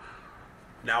now.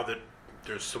 Now that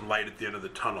there's some light at the end of the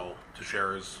tunnel,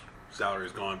 Teixeira's salary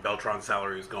is gone, Beltran's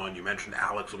salary is gone. You mentioned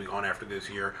Alex will be gone after this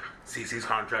year. CeCe's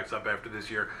contract's up after this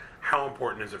year. How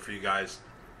important is it for you guys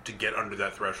to get under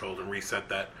that threshold and reset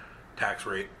that tax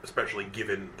rate, especially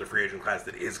given the free agent class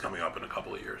that is coming up in a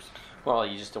couple of years? Well,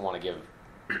 you just don't want to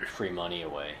give free money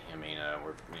away. I mean,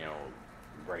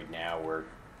 right now we're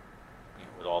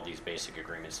with all these basic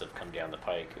agreements that have come down the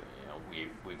pike.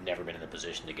 We've never been in a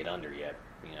position to get under yet.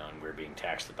 And we're being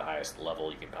taxed at the highest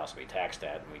level you can possibly be taxed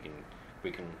at, and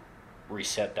we can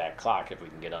reset that clock if we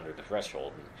can get under the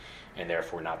threshold, and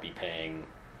therefore not be paying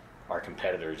our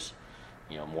competitors,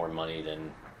 more money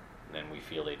than we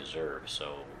feel they deserve.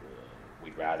 So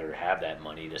we'd rather have that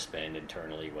money to spend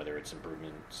internally, whether it's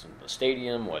improvements in the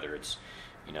stadium, whether it's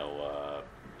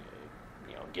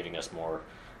giving us more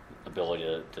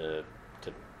ability to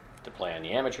play on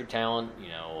the amateur talent,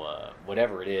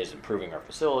 whatever it is, improving our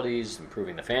facilities,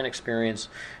 improving the fan experience,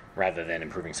 rather than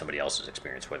improving somebody else's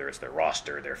experience, whether it's their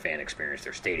roster, their fan experience,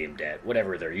 their stadium debt,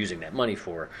 whatever they're using that money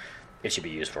for. It should be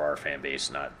used for our fan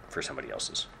base, not for somebody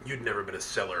else's. You'd never been a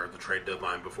seller at the trade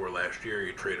deadline before last year.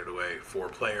 You traded away 4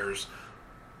 players.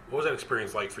 What was that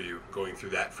experience like for you, going through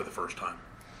that for the first time?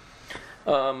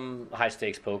 High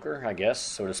stakes poker, I guess,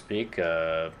 so to speak.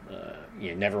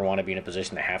 You never want to be in a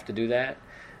position to have to do that,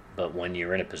 but when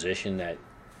you're in a position that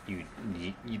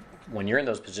when you're in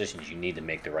those positions, you need to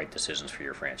make the right decisions for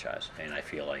your franchise. And I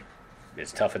feel like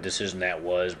as tough a decision that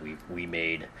was, we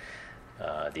made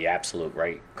the absolute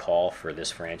right call for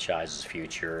this franchise's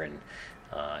future, and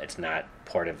it's not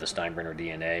part of the Steinbrenner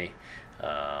DNA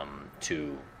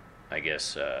to, I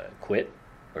guess, quit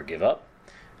or give up.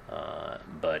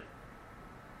 But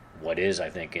what is, I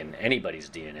think, in anybody's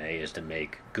DNA is to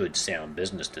make good, sound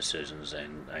business decisions,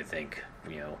 and I think,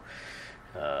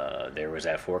 there was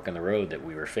that fork in the road that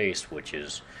we were faced, which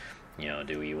is,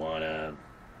 do we want to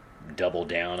double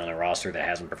down on a roster that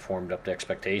hasn't performed up to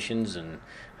expectations, and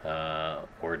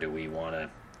or do we want to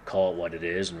call it what it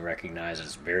is and recognize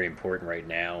it's very important right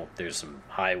now? There's some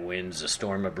high winds, a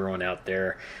storm of brewing out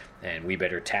there, and we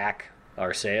better tack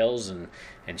our sails and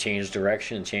change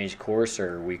direction and change course,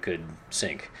 or we could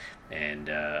sink. And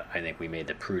I think we made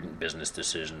the prudent business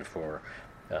decision for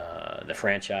the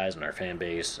franchise and our fan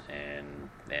base, and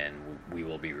we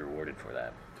will be rewarded for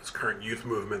that. This current youth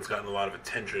movement's gotten a lot of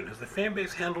attention. Has the fan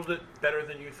base handled it better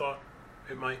than you thought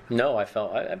it might? No, I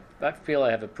feel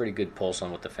I have a pretty good pulse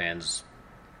on what the fans'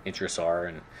 interests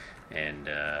are, and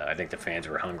I think the fans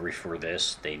were hungry for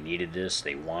this. They needed this.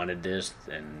 They wanted this,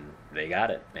 and they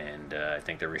got it. And I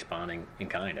think they're responding in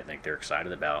kind. I think they're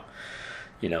excited about,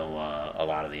 a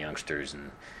lot of the youngsters,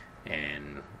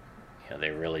 and they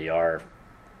really are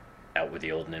out with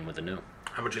the old and in with the new.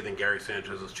 How much do you think Gary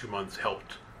Sanchez's 2 months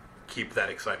helped keep that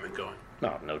excitement going?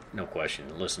 No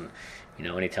question. Listen,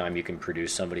 anytime you can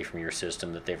produce somebody from your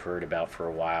system that they've heard about for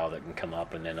a while that can come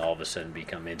up and then all of a sudden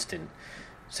become instant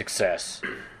success,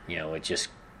 it just,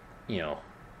 it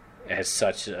has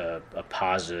such a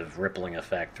positive rippling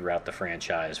effect throughout the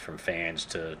franchise, from fans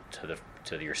to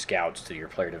your scouts, to your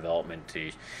player development,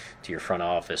 to your front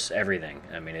office, everything.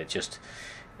 I mean,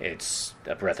 it's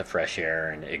a breath of fresh air,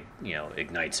 and it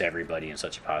ignites everybody in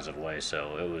such a positive way.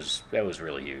 So it was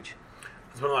really huge.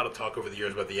 There's been a lot of talk over the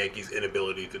years about the Yankees'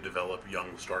 inability to develop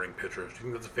young starting pitchers. Do you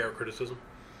think that's a fair criticism?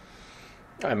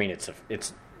 I mean, it's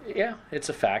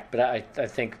a fact, but I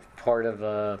think part of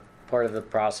the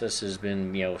process has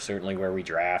been, certainly where we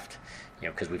draft,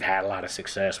 because we've had a lot of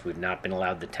success. We've not been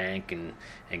allowed to tank and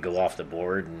go off the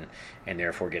board and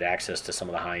therefore get access to some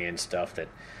of the high end stuff that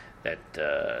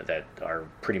are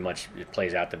pretty much, it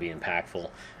plays out to be impactful.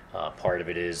 Part of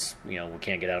it is, we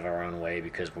can't get out of our own way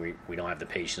because we don't have the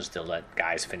patience to let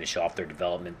guys finish off their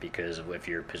development, because if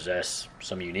you possess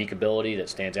some unique ability that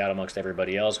stands out amongst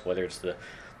everybody else, whether it's the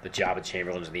job of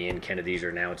Chamberlain's, the Ian Kennedys,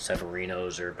 or now it's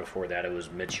Severinos, or before that it was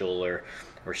Mitchell or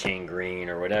Shane Green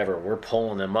or whatever, we're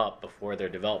pulling them up before their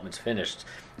development's finished.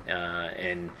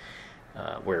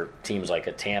 Where teams like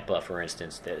a Tampa, for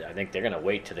instance, I think they're going to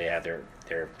wait till they have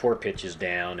their 4 pitches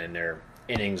down and their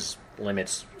innings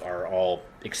limits are all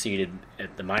exceeded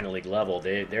at the minor league level.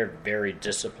 They're very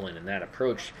disciplined in that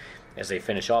approach as they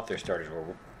finish off their starters.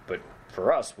 But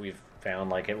for us, we've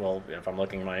found if I'm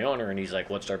looking at my owner and he's like,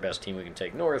 what's our best team we can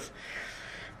take north?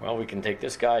 Well, we can take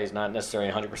this guy. He's not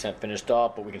necessarily 100% finished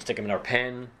off, but we can stick him in our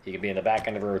pen. He can be in the back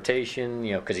end of a rotation,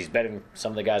 because he's better than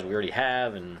some of the guys we already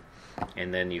have, and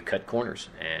then you cut corners.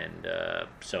 And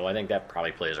so I think that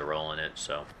probably plays a role in it.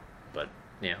 So, but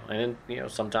and then,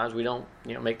 sometimes we don't,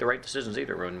 make the right decisions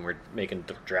either when we're making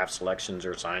draft selections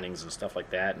or signings and stuff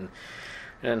like that. And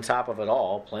on top of it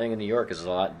all, playing in New York is a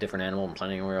lot different animal than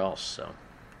playing anywhere else. So,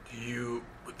 do you,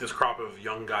 with this crop of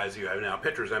young guys you have now,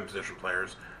 pitchers and position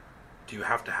players, do you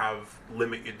have to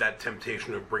limit that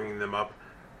temptation of bringing them up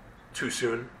too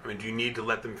soon? I mean, do you need to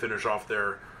let them finish off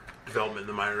their development in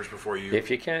the minors before you? If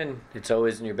you can, it's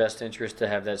always in your best interest to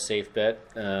have that safe bet.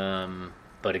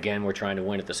 But again, we're trying to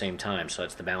win at the same time, so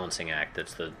it's the balancing act.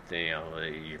 That's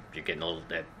you're getting a little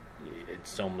that.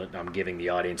 I'm giving the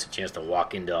audience a chance to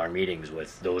walk into our meetings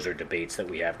with those are debates that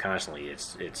we have constantly.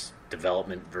 It's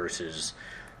development versus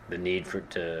the need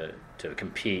to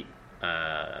compete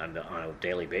on a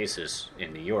daily basis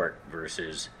in New York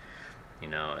versus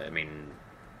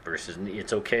versus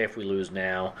it's okay if we lose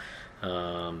now,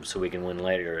 so we can win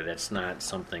later. That's not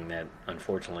something that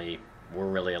unfortunately we're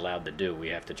really allowed to do. We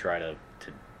have to try to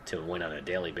win on a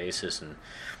daily basis, and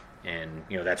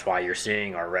that's why you're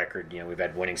seeing our record. We've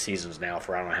had winning seasons now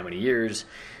for I don't know how many years,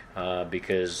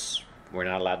 because we're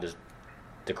not allowed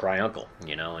to cry uncle,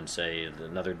 and say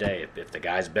another day. If the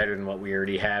guy's better than what we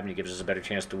already have and he gives us a better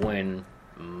chance to win,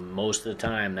 most of the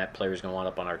time that player's going to wind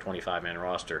up on our 25-man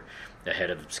roster ahead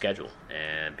of schedule,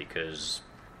 and because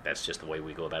that's just the way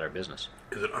we go about our business.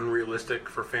 Is it unrealistic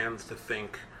for fans to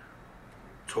think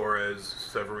Torres,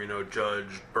 Severino,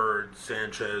 Judge, Bird,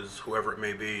 Sanchez, whoever it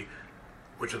may be,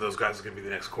 which of those guys is going to be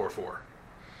the next core 4?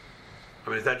 I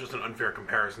mean, is that just an unfair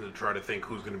comparison to try to think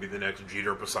who's going to be the next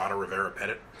Jeter, Posada, Rivera,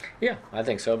 Pettit? Yeah, I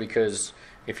think so, because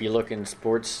if you look in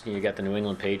sports, you got the New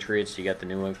England Patriots, you got the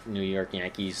New York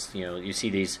Yankees. You see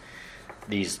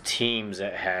these teams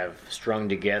that have strung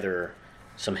together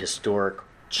some historic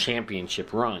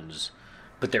championship runs,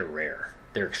 but they're rare.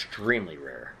 They're extremely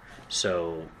rare.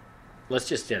 So let's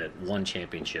just get one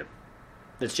championship.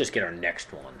 Let's just get our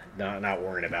next one. Not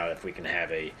worrying about if we can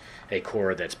have a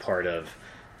core that's part of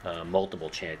multiple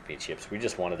championships. We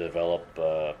just want to develop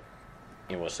a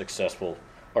successful.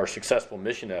 Our successful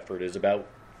mission effort is about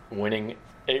winning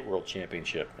a world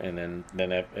championship, and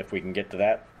then if we can get to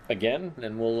that again,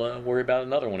 then we'll worry about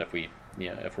another one if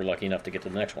we're lucky enough to get to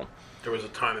the next one. There was a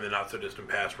time in the not so distant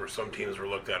past where some teams were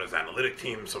looked at as analytic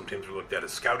teams, some teams were looked at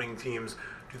as scouting teams.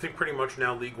 Do you think pretty much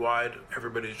now league wide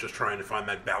everybody's just trying to find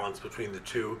that balance between the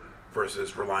two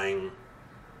versus relying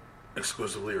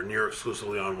exclusively or near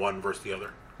exclusively on one versus the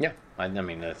other? Yeah, I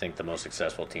think the most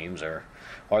successful teams are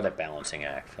that balancing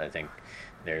act. I think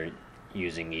they're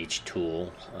using each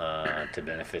tool to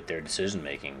benefit their decision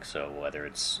making. So whether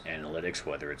it's analytics,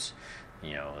 whether it's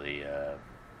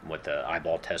what the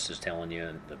eyeball test is telling you,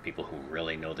 and the people who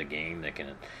really know the game that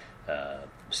can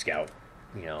scout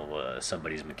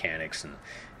somebody's mechanics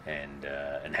and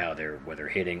how they're whether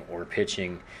hitting or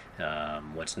pitching,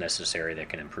 what's necessary that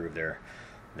can improve their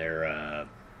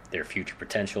future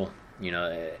potential.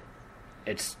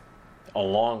 It's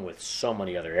along with so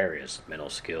many other areas: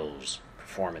 mental skills,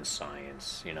 performance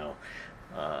science,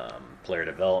 player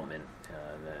development,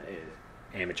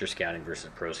 amateur scouting versus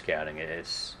pro scouting.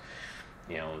 It's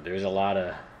there's a lot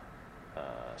of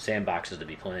sandboxes to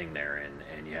be playing there,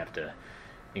 and you have to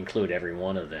include every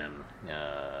one of them,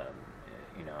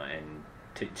 and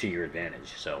to your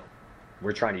advantage. So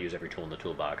we're trying to use every tool in the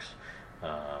toolbox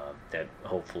that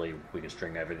hopefully we can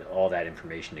string all that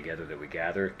information together that we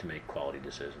gather to make quality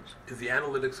decisions. Is the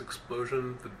analytics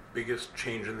explosion the biggest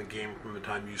change in the game from the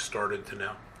time you started to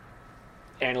now?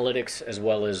 analytics as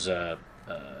well as the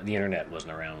internet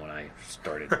wasn't around when I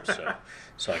started.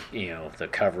 So the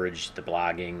coverage, the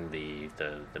blogging, the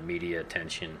media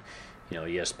attention,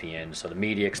 ESPN. So the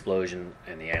media explosion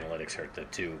and the analytics are the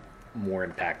two more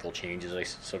impactful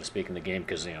changes, so to speak, in the game,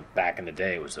 because back in the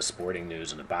day it was the sporting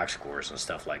news and the box scores and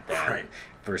stuff like that, right.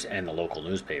 and the local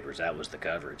newspapers. That was the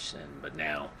coverage, but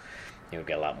now we've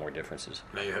got a lot more differences.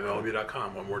 Now you have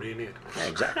MLB.com. What more do you need? Yeah,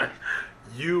 exactly.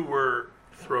 You were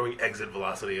throwing exit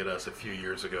velocity at us a few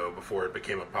years ago before it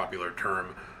became a popular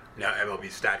term. Now MLB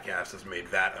StatCast has made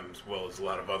that, as well as a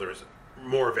lot of others,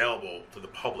 more available to the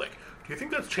public. Do you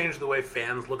think that's changed the way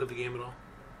fans look at the game at all?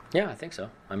 Yeah, I think so.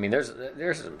 I mean, there's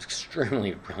some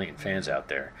extremely brilliant fans out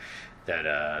there that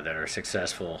are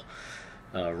successful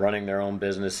running their own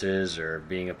businesses or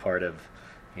being a part of,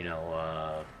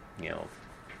 that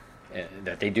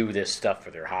they do this stuff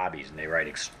for their hobbies, and they write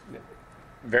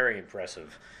very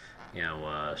impressive,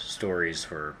 stories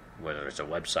for whether it's a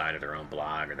website or their own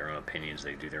blog or their own opinions.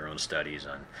 They do their own studies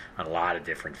on a lot of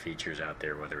different features out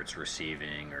there, whether it's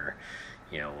receiving or,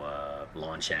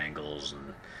 launch angles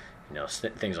and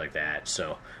things like that.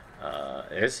 So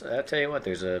I'll tell you what,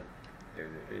 there's a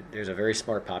very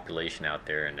smart population out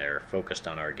there, and they're focused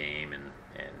on our game,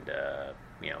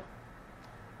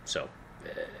 so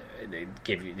it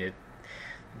gives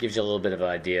you a little bit of an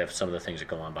idea of some of the things that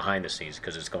go on behind the scenes,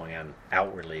 because it's going on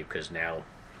outwardly, because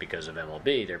of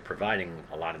MLB, they're providing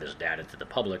a lot of this data to the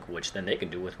public, which then they can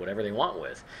do with whatever they want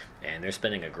with, and they're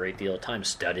spending a great deal of time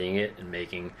studying it and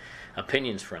making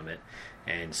opinions from it.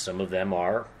 And some of them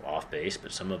are off base,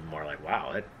 but some of them are like,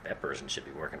 wow, that person should be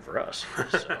working for us.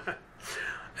 So.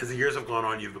 As the years have gone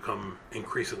on, you've become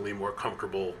increasingly more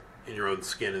comfortable in your own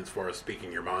skin as far as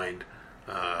speaking your mind,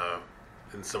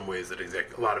 in some ways that a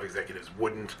lot of executives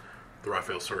wouldn't. The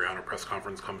Rafael Soriano press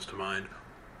conference comes to mind.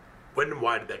 When and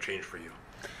why did that change for you?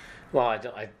 Well,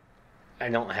 I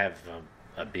don't have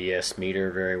a BS meter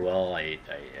very well. I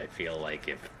feel like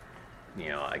if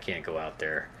I can't go out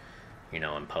there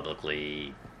and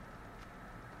publicly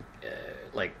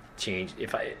change.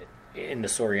 If in the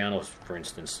Sorianos, for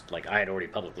instance, I had already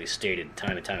publicly stated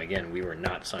time and time again, we were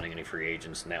not signing any free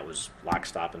agents, and that was lock,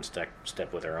 stop, and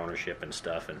step with our ownership and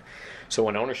stuff. And so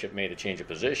when ownership made a change of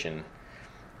position,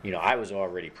 I was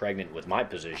already pregnant with my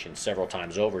position several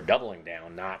times over, doubling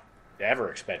down, not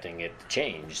ever expecting it to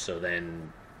change. So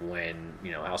then when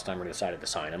Hal Steinbrenner decided to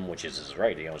sign him, which is his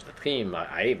right, he owns the team,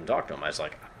 I even talked to him. I was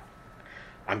like,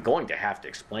 I'm going to have to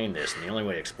explain this, and the only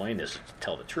way to explain this is to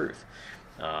tell the truth.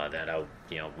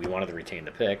 We wanted to retain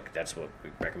the pick. That's what we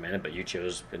recommended, but you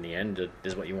chose in the end. This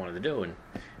is what you wanted to do, and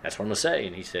that's what I'm gonna say.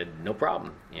 And he said, no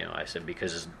problem. I said,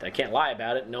 because I can't lie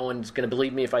about it. No one's gonna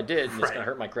believe me if I did, and it's gonna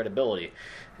hurt my credibility.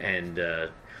 And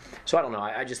so I don't know.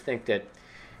 I just think that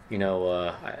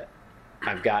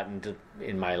I've gotten to,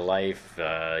 in my life,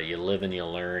 you live and you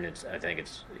learn. I think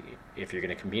it's, if you're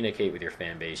going to communicate with your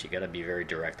fan base, you got to be very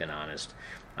direct and honest.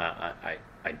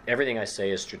 Everything I say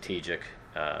is strategic.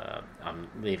 I'm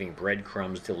leaving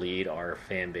breadcrumbs to lead our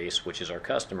fan base, which is our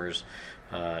customers,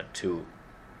 to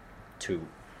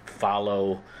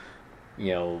follow,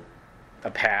 a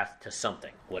path to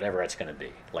something, whatever that's going to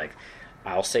be.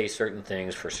 I'll say certain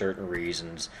things for certain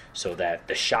reasons so that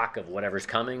the shock of whatever's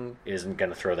coming isn't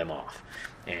going to throw them off.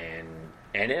 And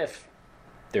if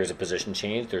there's a position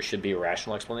change, there should be a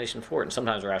rational explanation for it. And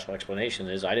sometimes a rational explanation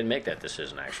is, I didn't make that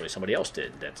decision, actually. Somebody else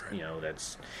did.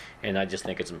 And I just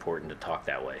think it's important to talk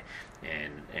that way.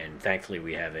 And thankfully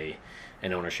we have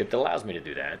an ownership that allows me to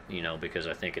do that, because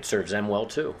I think it serves them well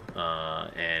too.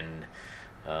 I'm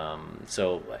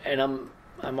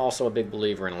also a big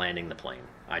believer in landing the plane.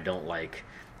 I don't like,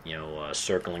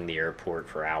 circling the airport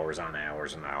for hours on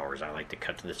hours and hours. I like to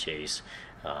cut to the chase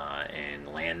and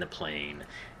land the plane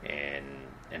and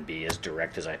be as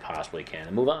direct as I possibly can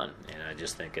and move on. And I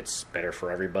just think it's better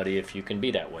for everybody if you can be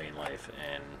that way in life.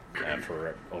 And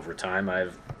over time,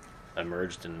 I've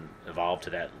emerged and evolved to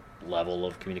that level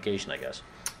of communication, I guess.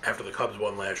 After the Cubs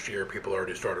won last year, people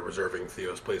already started reserving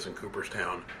Theo's place in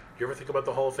Cooperstown. You ever think about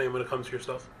the Hall of Fame when it comes to your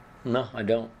stuff? No, I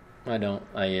don't.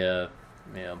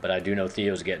 But I do know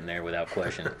Theo's getting there without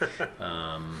question.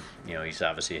 He's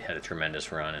obviously had a tremendous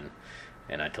run,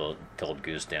 and I told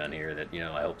Goose down here that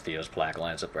I hope Theo's plaque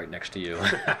lines up right next to you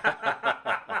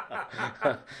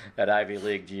at Ivy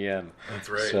League GM. That's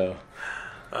right. So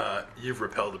you've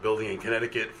repelled a building in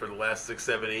Connecticut for the last 6,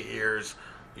 7, 8 years.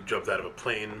 You jumped out of a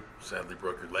plane, sadly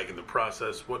broke your leg in the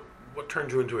process. What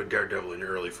turned you into a daredevil in your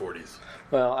early 40s?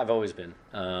 Well, I've always been.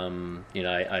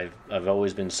 I've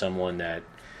always been someone that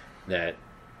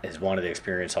has wanted to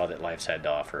experience all that life's had to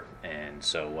offer. And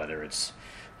so whether it's,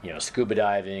 scuba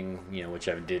diving, which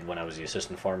I did when I was the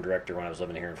assistant farm director when I was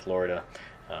living here in Florida.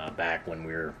 Back when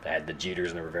we had the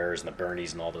Jeters and the Riveras and the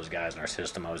Bernies and all those guys in our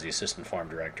system, I was the assistant farm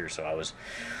director. So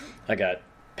I got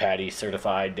PADI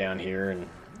certified down here and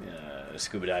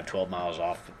scuba dive 12 miles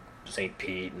off St.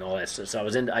 Pete and all that stuff. So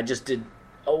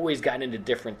always got into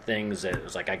different things that it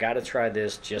was like, I got to try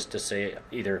this just to say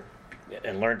either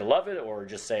and learn to love it, or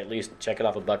just say at least check it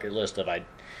off a bucket list of I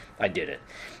did it.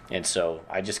 And so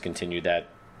I just continued that.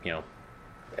 Now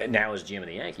as GM of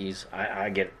the Yankees, I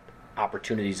get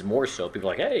opportunities more so. People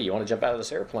are like, hey, you want to jump out of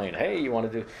this airplane? Hey, you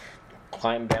want to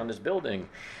climb down this building?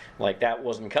 Like, that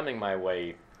wasn't coming my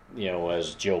way,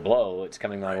 as Joe Blow. It's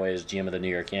coming my way as GM of the New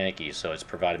York Yankees. So it's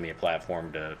provided me a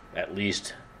platform to at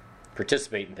least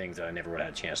participate in things that I never would have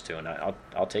had a chance to, and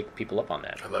I'll take people up on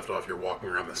that. I left off you're walking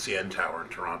around the CN Tower in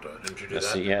Toronto. Didn't you do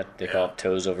that? Yeah, they call it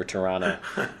toes over Toronto,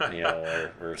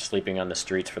 or sleeping on the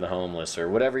streets for the homeless, or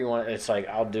whatever you want. It's like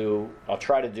I'll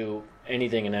try to do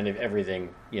anything and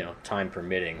everything, time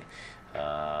permitting.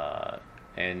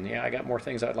 And I got more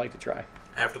things I'd like to try.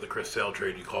 After the Chris Sale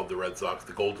trade, you called the Red Sox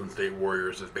the Golden State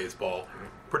Warriors of baseball.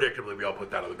 Predictably, we all put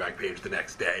that on the back page the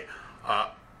next day.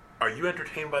 Are you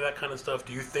entertained by that kind of stuff?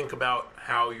 Do you think about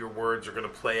how your words are going to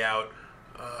play out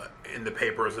in the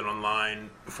papers and online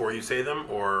before you say them?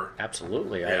 Or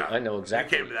absolutely, yeah. I know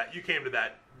exactly. You came to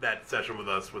that session with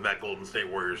us with that Golden State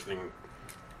Warriors thing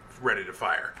ready to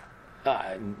fire.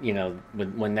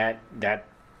 When that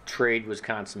trade was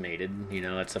consummated,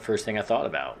 that's the first thing I thought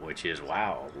about, which is,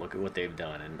 wow, look at what they've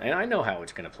done, and I know how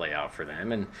it's going to play out for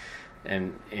them,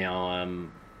 and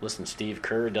listen, Steve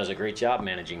Kerr does a great job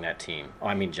managing that team.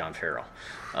 John Farrell.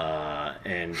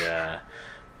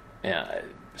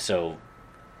 So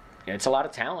it's a lot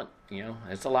of talent,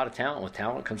 It's a lot of talent. With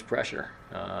talent comes pressure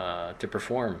to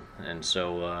perform. And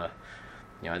so,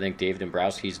 I think Dave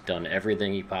Dombrowski's done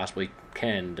everything he possibly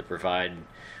can to provide,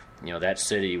 that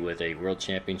city with a world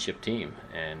championship team.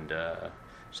 And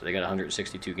so they got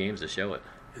 162 games to show it.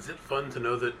 Is it fun to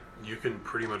know that you can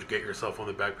pretty much get yourself on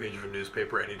the back page of a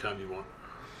newspaper anytime you want?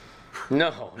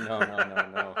 No.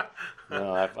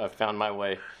 I've found my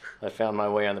way. I found my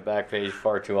way on the back page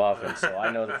far too often, so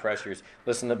I know the pressures.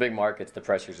 Listen, the big markets, the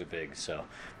pressures are big. So,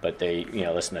 but they,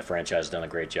 listen, the franchise has done a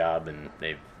great job, and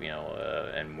they've,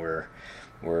 and we're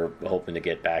hoping to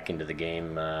get back into the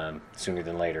game sooner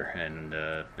than later, and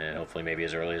hopefully maybe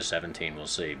as early as 17. We'll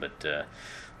see, but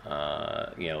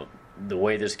the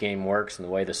way this game works and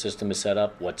the way the system is set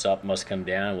up, what's up must come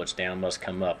down, what's down must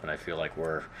come up, and I feel like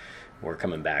we're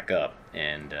coming back up,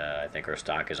 and I think our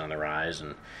stock is on the rise,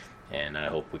 and I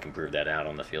hope we can prove that out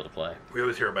on the field of play. We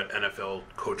always hear about NFL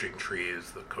coaching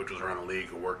trees, the coaches around the league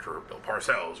who worked for Bill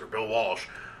Parcells or Bill Walsh.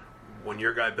 When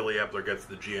your guy Billy Epler gets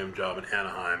the GM job in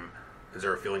Anaheim, is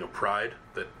there a feeling of pride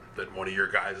that one of your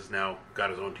guys has now got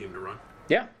his own team to run?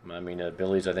 Yeah,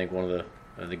 Billy's, I think, one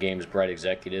of the game's bright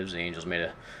executives. The Angels made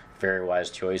a very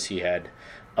wise choice. He had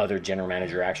other general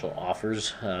manager actual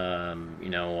offers,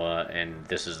 and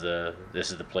this is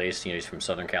the place. He's from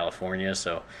Southern California,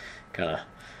 so kind of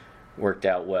worked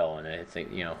out well. And I think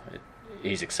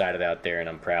he's excited out there, and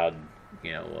I'm proud,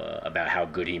 about how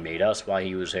good he made us while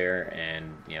he was there,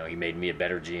 and he made me a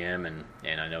better GM,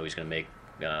 and I know he's going to make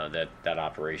that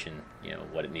operation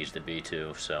what it needs to be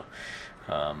too. So.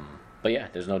 But yeah,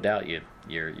 there's no doubt you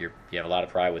have a lot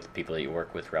of pride with the people that you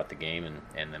work with throughout the game,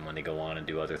 and then when they go on and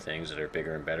do other things that are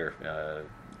bigger and better,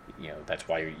 that's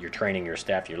why you're training your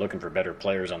staff. You're looking for better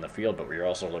players on the field, but you're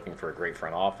also looking for a great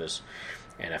front office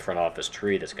and a front office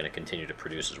tree that's going to continue to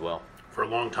produce as well. For a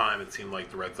long time, it seemed like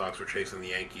the Red Sox were chasing the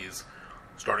Yankees.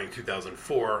 Starting in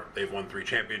 2004, they've won 3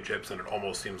 championships, and it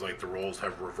almost seems like the roles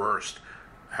have reversed.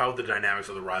 How have the dynamics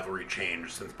of the rivalry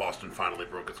changed since Boston finally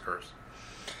broke its curse?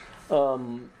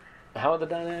 How have the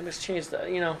dynamics changed?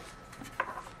 Right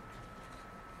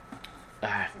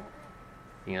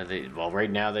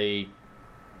now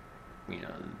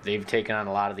they've taken on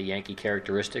a lot of the Yankee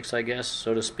characteristics, I guess,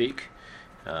 so to speak.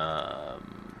 They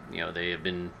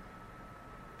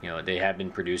have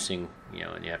been producing,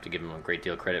 and you have to give them a great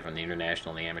deal of credit from the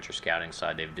international and the amateur scouting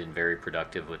side. They've been very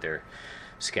productive with their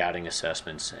scouting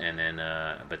assessments, and then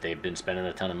but they've been spending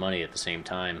a ton of money at the same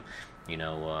time.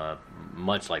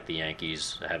 Much like the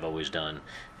Yankees have always done.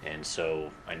 And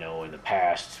so I know in the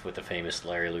past, with the famous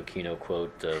Larry Lucchino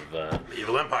quote of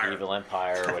Evil Empire,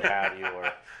 or what have you,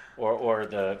 or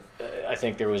I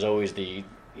think there was always the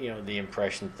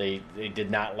impression that they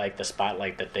did not like the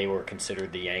spotlight that they were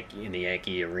considered in the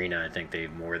Yankee arena. I think they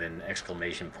more than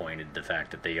exclamation pointed the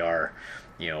fact that they are,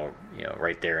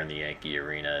 right there in the Yankee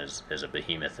arena as a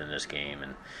behemoth in this game,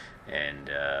 and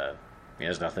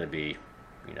there's nothing to be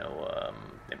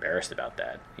embarrassed about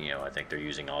that. I think they're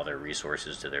using all their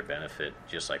resources to their benefit,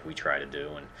 just like we try to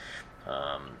do, and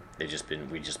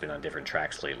we've just been on different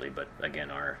tracks lately. But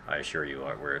again, I assure you,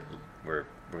 we're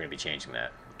going to be changing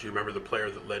that. Do you remember the player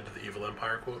that led to the Evil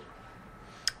Empire quote?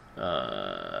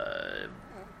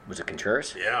 Was it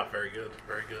Contreras? Yeah, very good,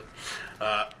 very good.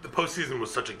 The postseason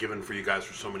was such a given for you guys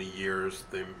for so many years.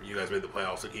 You guys made the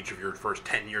playoffs in each of your first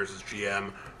 10 years as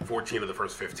GM, 14 of the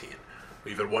first 15.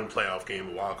 You've had one playoff game,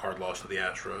 a wild card loss to the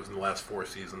Astros in the last 4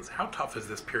 seasons. How tough has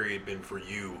this period been for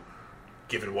you,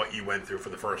 given what you went through for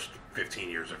the first 15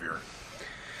 years of your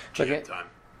GM time?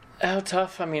 How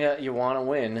tough? I mean, you want to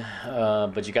win,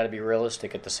 but you got to be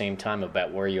realistic at the same time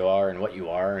about where you are and what you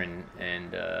are, and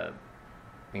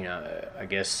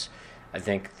I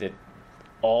think that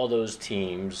all those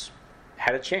teams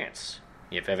had a chance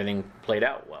if everything played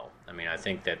out well. I mean, I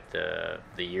think that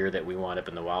the year that we wound up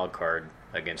in the wild card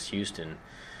against Houston,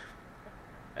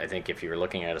 I think if you were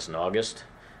looking at us in August,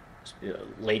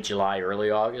 late July, early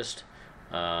August,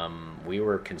 we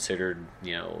were considered,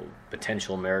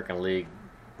 potential American League.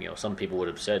 Some people would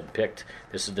have picked,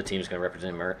 this is the team that's going to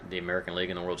represent the American League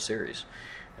in the World Series.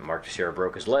 And Mark Teixeira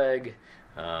broke his leg.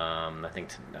 I think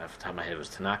off the top of my head it was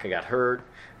Tanaka got hurt.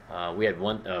 We had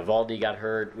one, Valdi got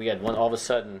hurt. We had one all of a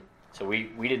sudden. So we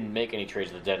didn't make any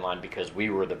trades at the deadline because we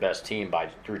were the best team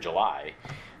through July.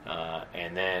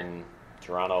 And then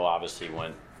Toronto obviously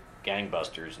went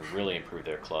gangbusters and really improved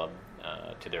their club,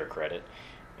 to their credit.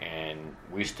 And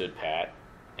we stood pat.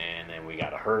 And then we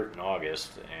got hurt in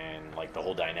August, and the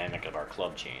whole dynamic of our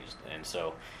club changed. And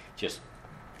so just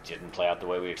didn't play out the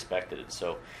way we expected it.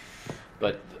 So,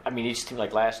 but I mean, each team,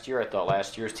 like last year, I thought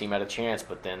last year's team had a chance,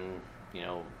 but then,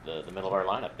 the middle of our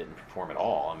lineup didn't perform at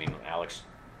all. I mean, Alex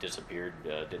disappeared,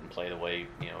 didn't play the way,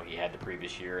 he had the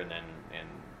previous year, and then,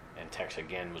 and Tex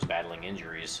again was battling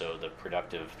injuries. So the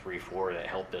productive 3-4 that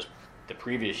helped us the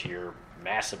previous year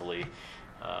massively,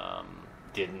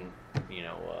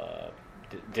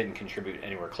 didn't contribute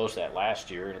anywhere close to that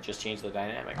last year, and it just changed the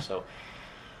dynamic. So,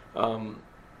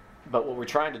 but what we're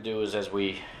trying to do is as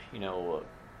we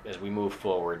move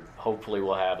forward, hopefully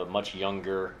we'll have a much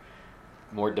younger,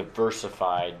 more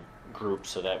diversified group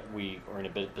so that we are in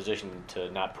a position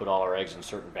to not put all our eggs in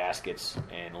certain baskets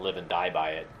and live and die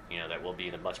by it. That we'll be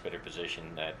in a much better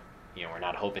position that, we're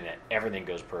not hoping that everything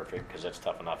goes perfect, because that's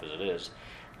tough enough as it is.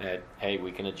 That, hey,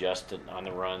 we can adjust it on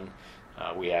the run.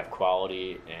 We have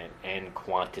quality and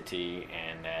quantity,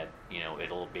 and that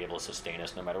it'll be able to sustain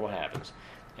us no matter what happens.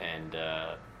 And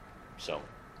so,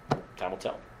 time will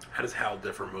tell. How does Hal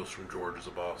differ most from George as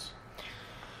a boss?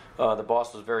 The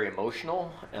boss was very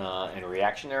emotional and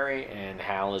reactionary, and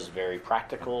Hal is very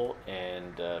practical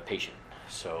and patient.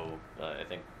 So I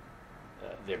think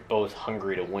they're both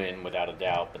hungry to win without a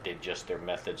doubt, but their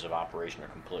methods of operation are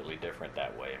completely different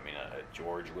that way. I mean,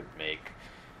 George would make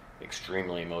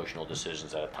extremely emotional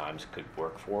decisions that at times could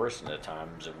work for us, and at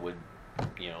times it would,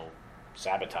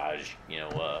 sabotage,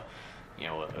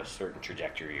 a certain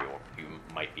trajectory you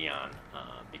might be on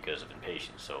because of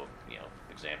impatience. So,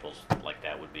 examples like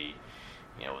that would be,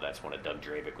 that's when a Doug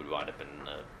Dravic would wind up in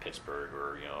Pittsburgh,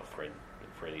 or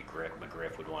Freddie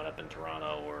McGriff would wind up in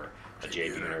Toronto, or a Jay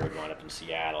Buhner would wind up in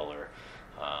Seattle, or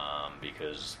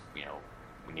because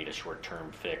we need a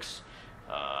short-term fix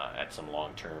at some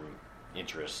long-term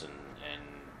interests and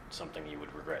something you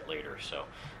would regret later. So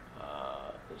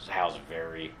Hal's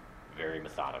very, very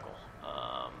methodical,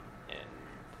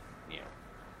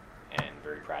 and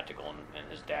very practical, and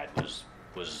his dad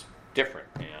was different,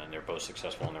 and they're both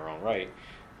successful in their own right,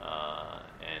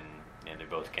 and they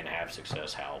both can have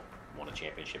success. Hal won a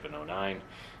championship in 2009.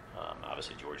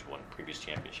 Obviously George won previous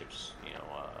championships,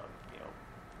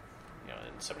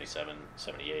 in 77,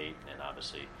 78, and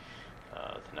obviously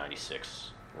the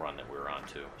 96 run that we're on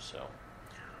to. So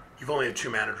you've only had 2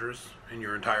 managers in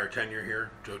your entire tenure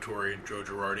here, Joe Torre and Joe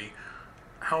Girardi.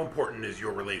 How important is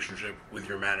your relationship with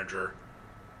your manager,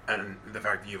 and the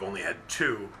fact that you've only had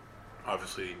 2?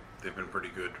 Obviously they've been pretty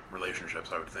good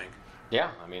relationships, I would think.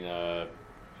 Yeah, I mean, I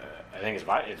think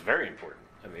it's very important.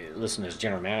 I mean, listen, as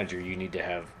general manager, you need to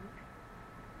have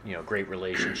great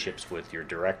relationships with your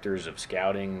directors of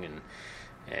scouting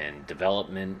and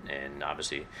development, and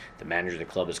obviously the manager of the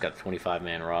club has got a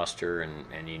 25-man roster,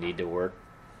 and you need to work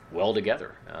well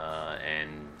together.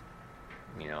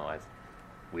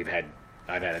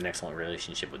 I've had an excellent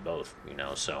relationship with both.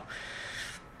 So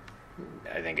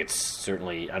I think it's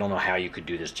certainly, I don't know how you could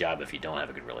do this job if you don't have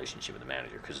a good relationship with the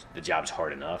manager, because the job's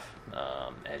hard enough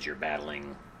as you're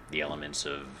battling the elements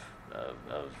of a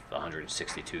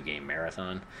 162-game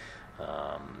marathon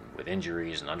with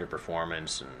injuries and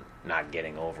underperformance and not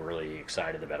getting overly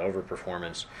excited about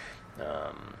overperformance.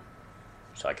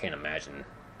 So I can't imagine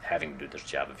having to do this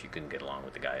job if you couldn't get along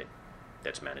with the guy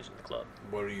that's managing the club.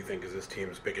 What do you think is this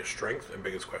team's biggest strength and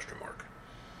biggest question mark?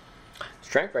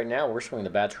 Strength right now, we're swinging the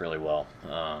bats really well.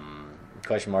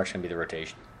 Question mark's going to be the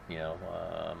rotation.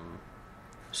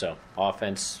 So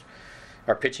offense,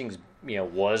 our pitching,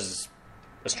 was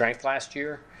a strength last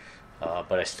year,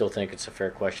 but I still think it's a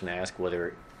fair question to ask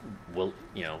whether will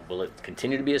it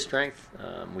continue to be a strength.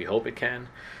 We hope it can.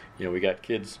 We got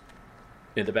kids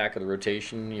in the back of the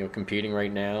rotation, competing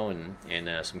right now,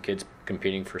 and some kids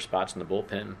competing for spots in the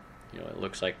bullpen. It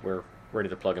looks like we're ready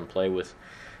to plug and play with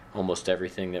almost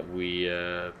everything that we,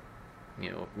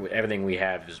 everything we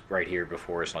have is right here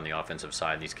before us on the offensive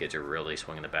side. These kids are really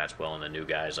swinging the bats well, and the new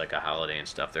guys like a Holiday and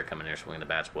stuff, they're coming in there swinging the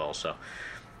bats well. So,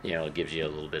 it gives you a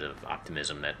little bit of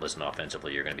optimism that, listen,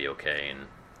 offensively you're going to be okay, and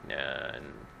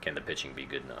can the pitching be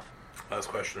good enough? Last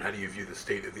question, how do you view the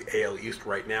state of the AL East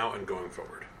right now and going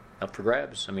forward? Up for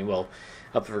grabs.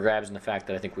 Up for grabs in the fact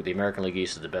that I think with the American League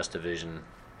East is the best division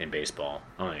in baseball.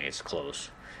 It's close.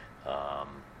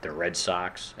 The Red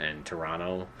Sox and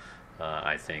Toronto,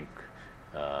 I think,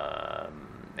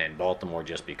 and Baltimore,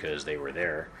 just because they were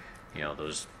there,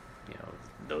 those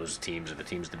teams are the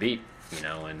teams to beat.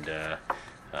 And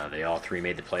they all three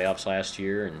made the playoffs last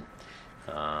year, and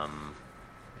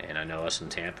I know us and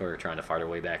Tampa are trying to fight our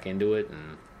way back into it,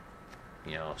 and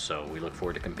so we look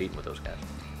forward to competing with those guys.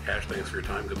 Cash, thanks for your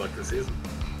time. Good luck this season.